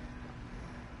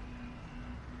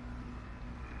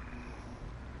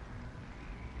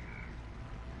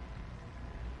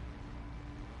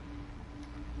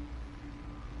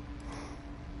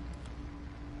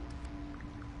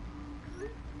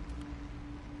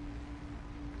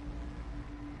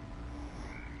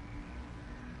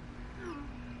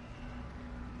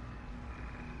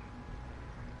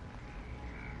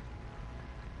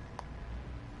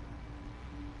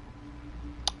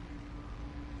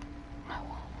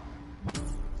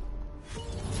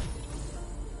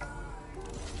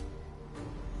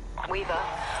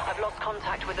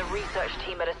 contact with a research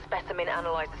team at a specimen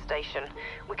analyzer station.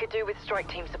 We could do with strike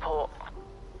team support.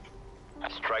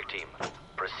 Strike team,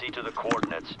 proceed to the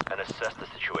coordinates and assess the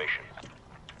situation.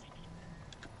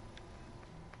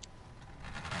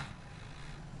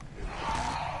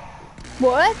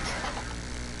 What?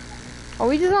 Are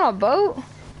we just on a boat?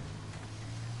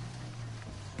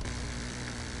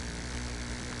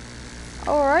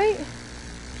 Alright.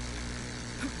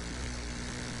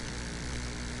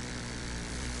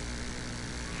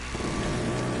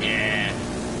 Yeah.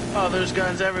 Oh, there's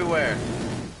guns everywhere.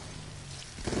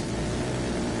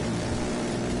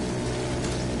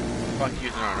 Fuck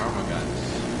using our normal guns.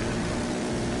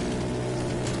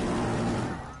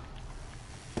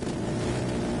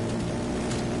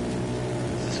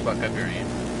 Just fuck up your aim.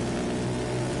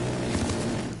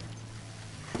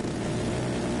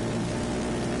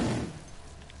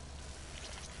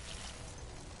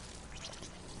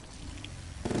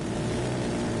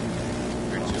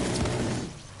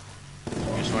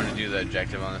 You just want to do the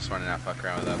objective on this one and not fuck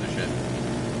around with other shit.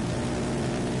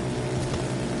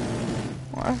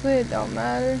 Honestly, it don't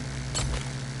matter.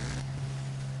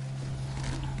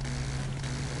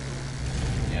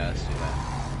 Yeah, let's do that.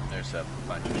 There's a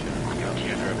bunch of shit. Oh, you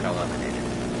guys are Repella.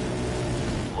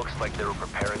 Looks like they were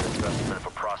preparing the specimen for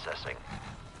processing.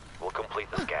 We'll complete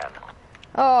the scan.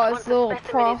 Oh, Once it's the little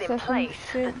specimen is in processing place,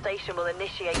 shit. the station will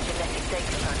initiate genetic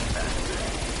data transfer.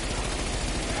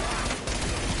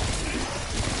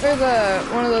 There's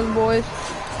one of those boys.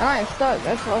 And I am stuck,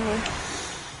 that's lovely.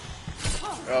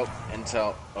 Oh,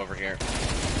 intel over here.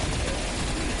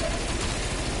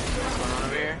 What's going on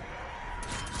over here?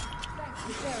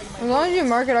 As long as you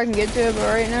mark it, I can get to it, but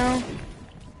right now...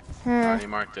 Already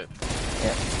marked it.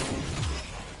 Yep.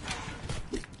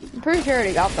 I'm pretty sure I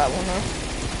already got that one, though.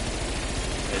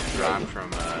 It dropped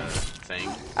from a thing.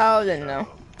 Oh, I didn't know.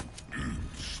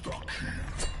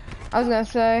 I was gonna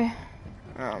say...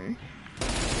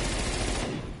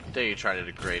 Dare you try to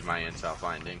degrade my intel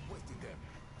finding.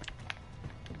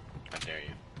 How dare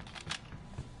you.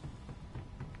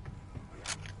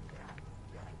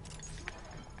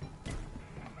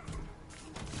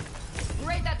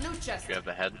 Raid that loot chest. Do you have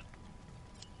the head?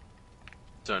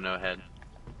 So no head.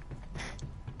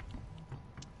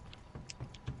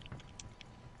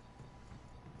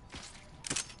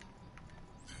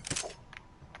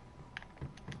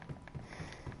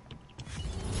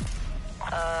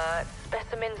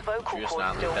 Specimen's vocal Just cord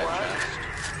not still loot that works. chest.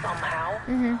 Somehow.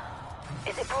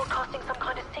 Is it broadcasting some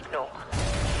kind of signal?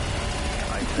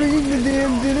 Ringing the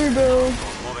damn dinner bell.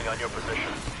 Moving on your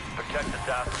position. Protect the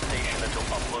data station until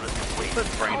upload is complete. Quit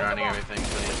brain running everything, We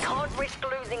please. can't risk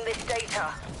losing this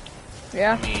data.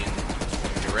 Yeah. I mean,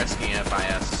 you're risking it by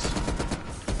us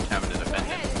having to defend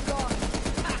it.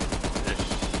 Just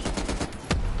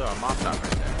throw a mop top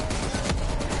right there.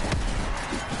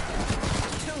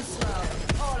 Too slow.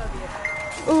 All of you.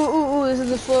 Ooh, this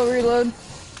is a slow reload.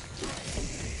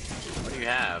 What do you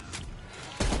have?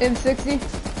 M60.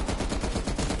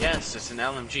 Yes, it's an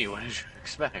LMG. What did you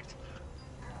expect?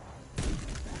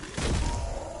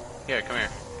 Here, come here.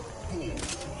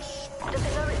 Does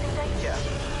it know it's in danger?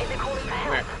 Is it calling for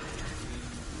Come help? here.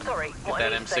 Sorry, Get what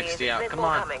that I mean to say is, M60 out. there's Come more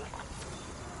on. coming.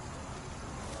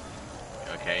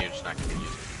 Okay, you're just not gonna use it.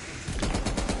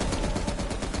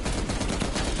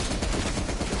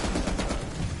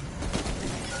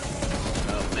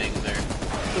 Oh, things there.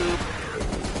 Boop.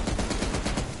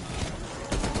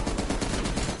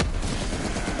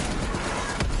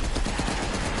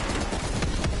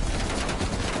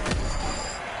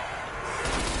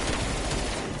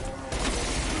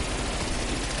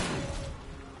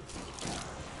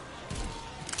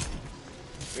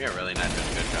 We are really not doing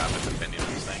a good job at defending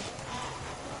this thing.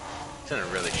 It's in a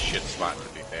really shit spot, to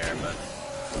be fair, but...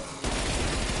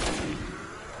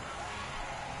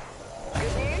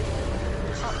 Good news?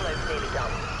 Upload's nearly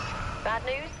done. Bad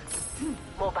news?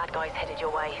 More bad guys headed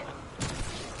your way.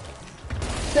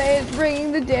 Say it's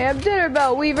ringing the damn dinner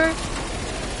bell, Weaver.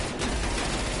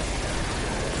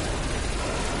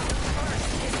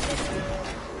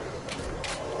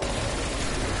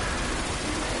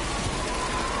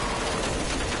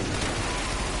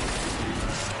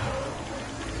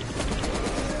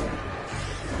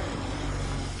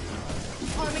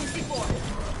 Arming C4.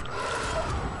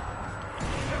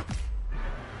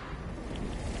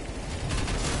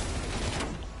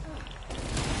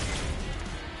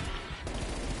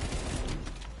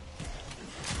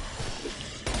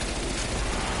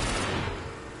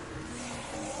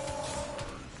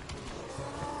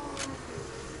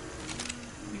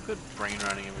 You good brain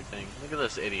running everything. Look at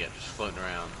this idiot just floating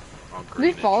around. All Is green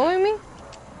he and following me?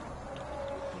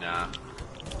 shit. Nah.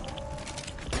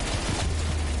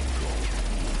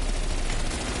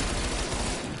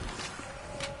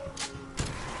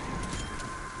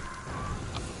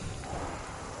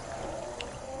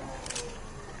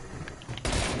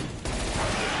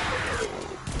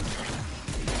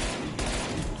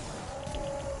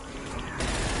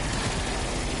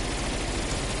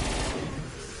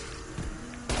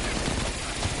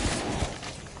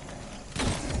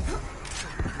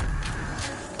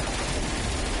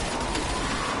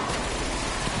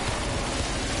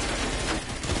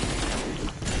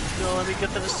 get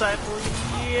the disciple.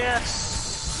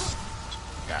 Yes.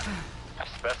 Got it.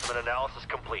 Specimen analysis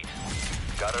complete.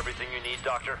 Got everything you need,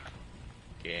 Doctor?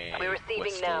 Okay. We're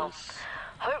receiving now.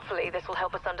 Hopefully this will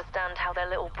help us understand how their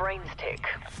little brains tick.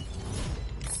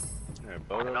 Is there a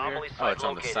boat over Anomaly here? site Oh, it's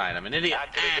on the located. side. I'm an idiot.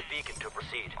 Activate the beacon to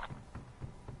proceed.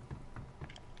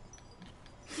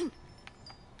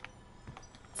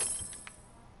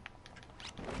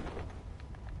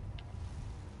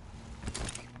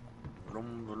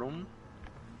 Vroom, vroom.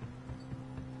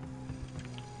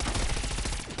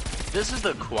 This is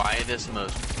the quietest,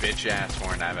 most bitch-ass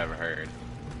horn I've ever heard.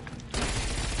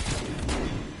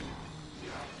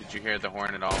 Did you hear the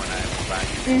horn at all when I was by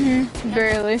you? Mm-hmm.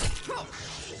 Barely.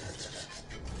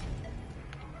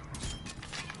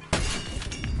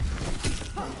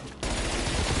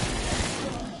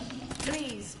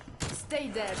 Please, stay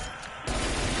dead.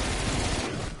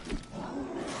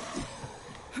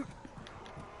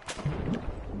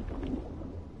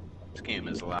 This game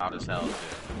is loud as hell, dude.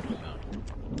 So.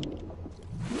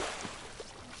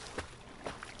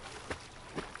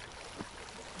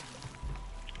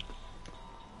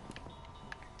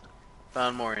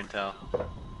 Found more intel.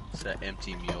 It's an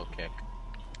empty mule kick.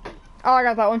 Oh, I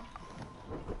got that one.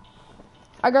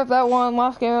 I got that one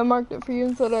last game. I marked it for you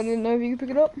and said I didn't know if you could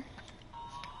pick it up.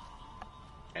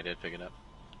 I did pick it up.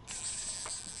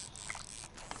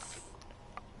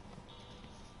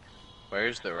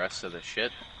 Where's the rest of the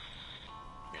shit?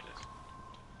 Here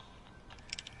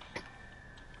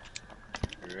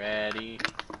it is. Ready.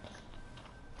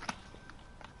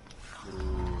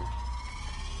 Ooh.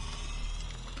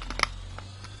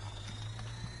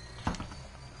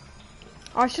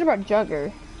 Oh, I should have brought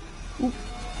Jugger. Oop.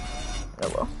 Oh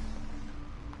well.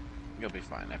 You'll be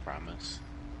fine, I promise.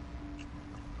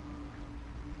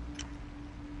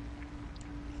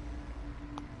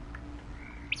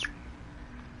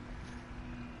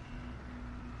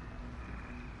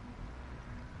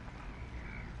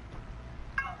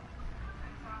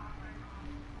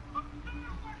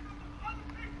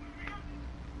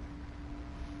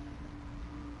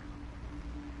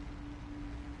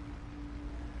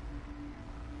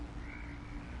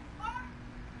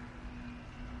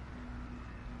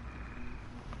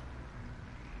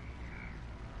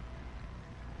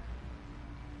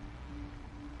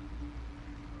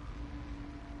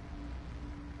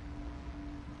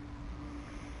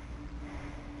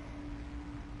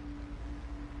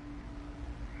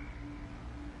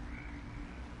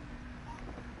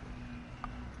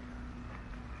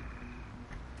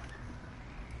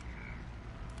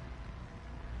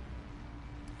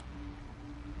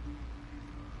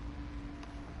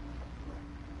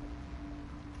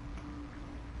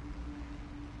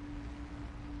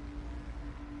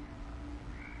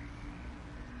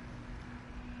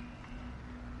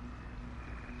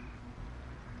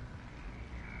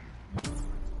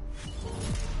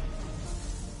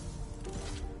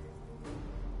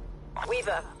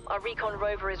 Weaver, our recon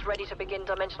rover is ready to begin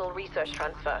dimensional research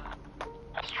transfer.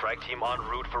 Strike team en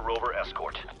route for rover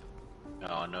escort.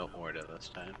 Oh, no order this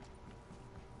time.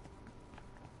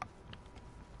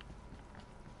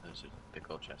 There's a big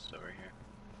old chest over here.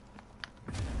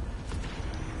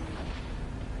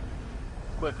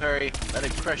 Quick, hurry. Let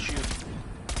it crush you.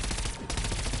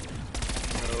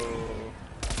 No.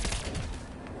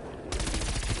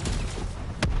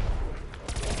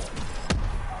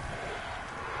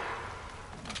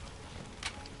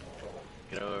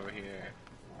 Get over here.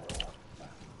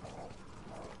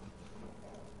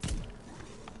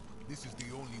 This is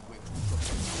the only way.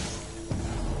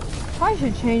 I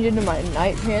should change into my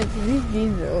night pants. These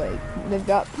jeans are like they've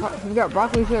got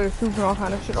broccoli cheddar soup and all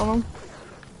kind of shit on them.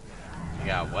 You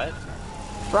got what?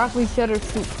 Broccoli cheddar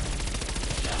soup.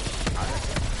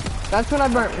 That's what I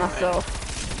burnt myself.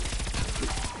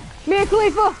 Mia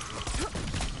Khalifa!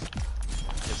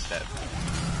 It's dead.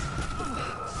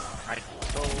 I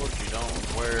told you,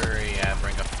 don't worry. I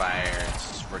bring a fire.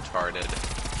 It's retarded.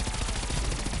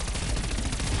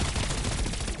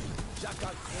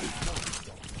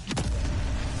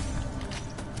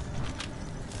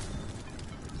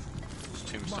 It's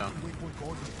tombstone.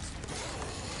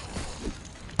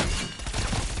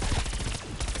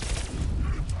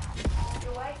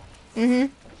 Mm-hmm.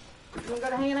 You wanna go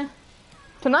to Hannah?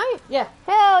 Tonight? Yeah.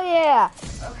 Hell yeah!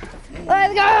 Okay.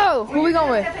 Let's go! Who we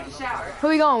going with? Take a shower. Who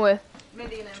we going with?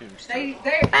 Mindy and them. Tombstone.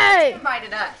 They Hey!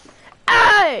 invited us.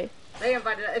 Hey! They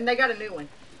invited us, and they got a new one.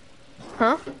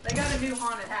 Huh? They got a new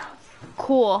haunted house.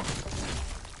 Cool.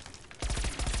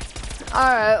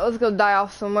 Alright, let's go die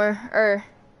off somewhere.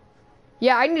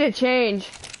 Yeah, I need to change.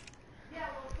 Yeah,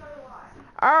 well, so do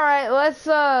I. Alright, let's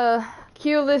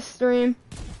cue this stream.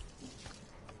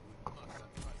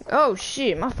 Oh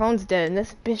shit, my phone's dead and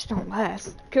this bitch don't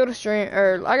last. Kill the stream,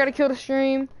 or I gotta kill the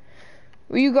stream.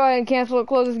 Will you go ahead and cancel it,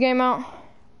 close this game out?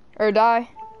 Or die?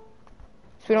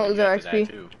 So we don't lose our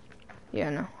XP. Yeah,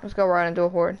 no. Let's go right into a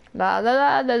horde. Da da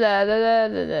da da da da da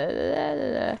da da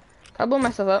da da. I blew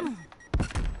myself up.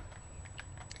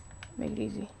 Make it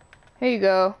easy. Here you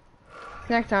go.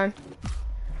 Snack time.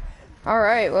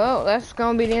 Alright, well, that's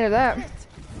gonna be the end of that. I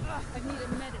need a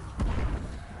medic.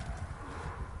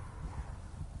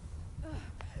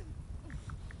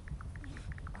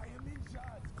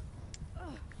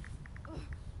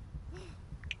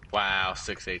 Wow,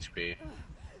 6 HP.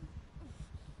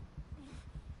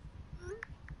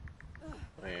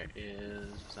 Where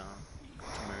is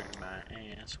murder my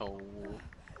asshole?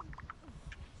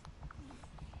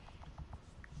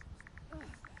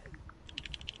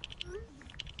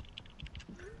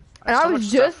 And I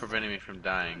was just preventing me from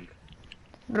dying.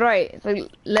 Right, it's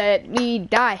like, let me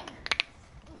die.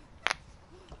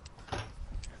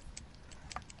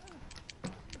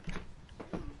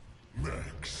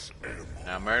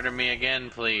 Now murder me again,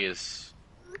 please.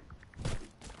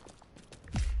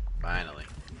 Finally.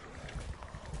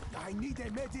 I need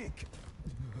a medic.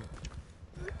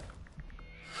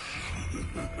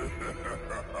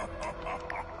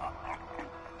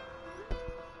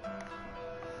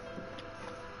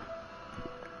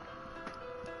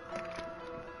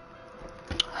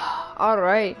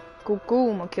 Alright, cool,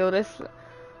 I'm gonna kill this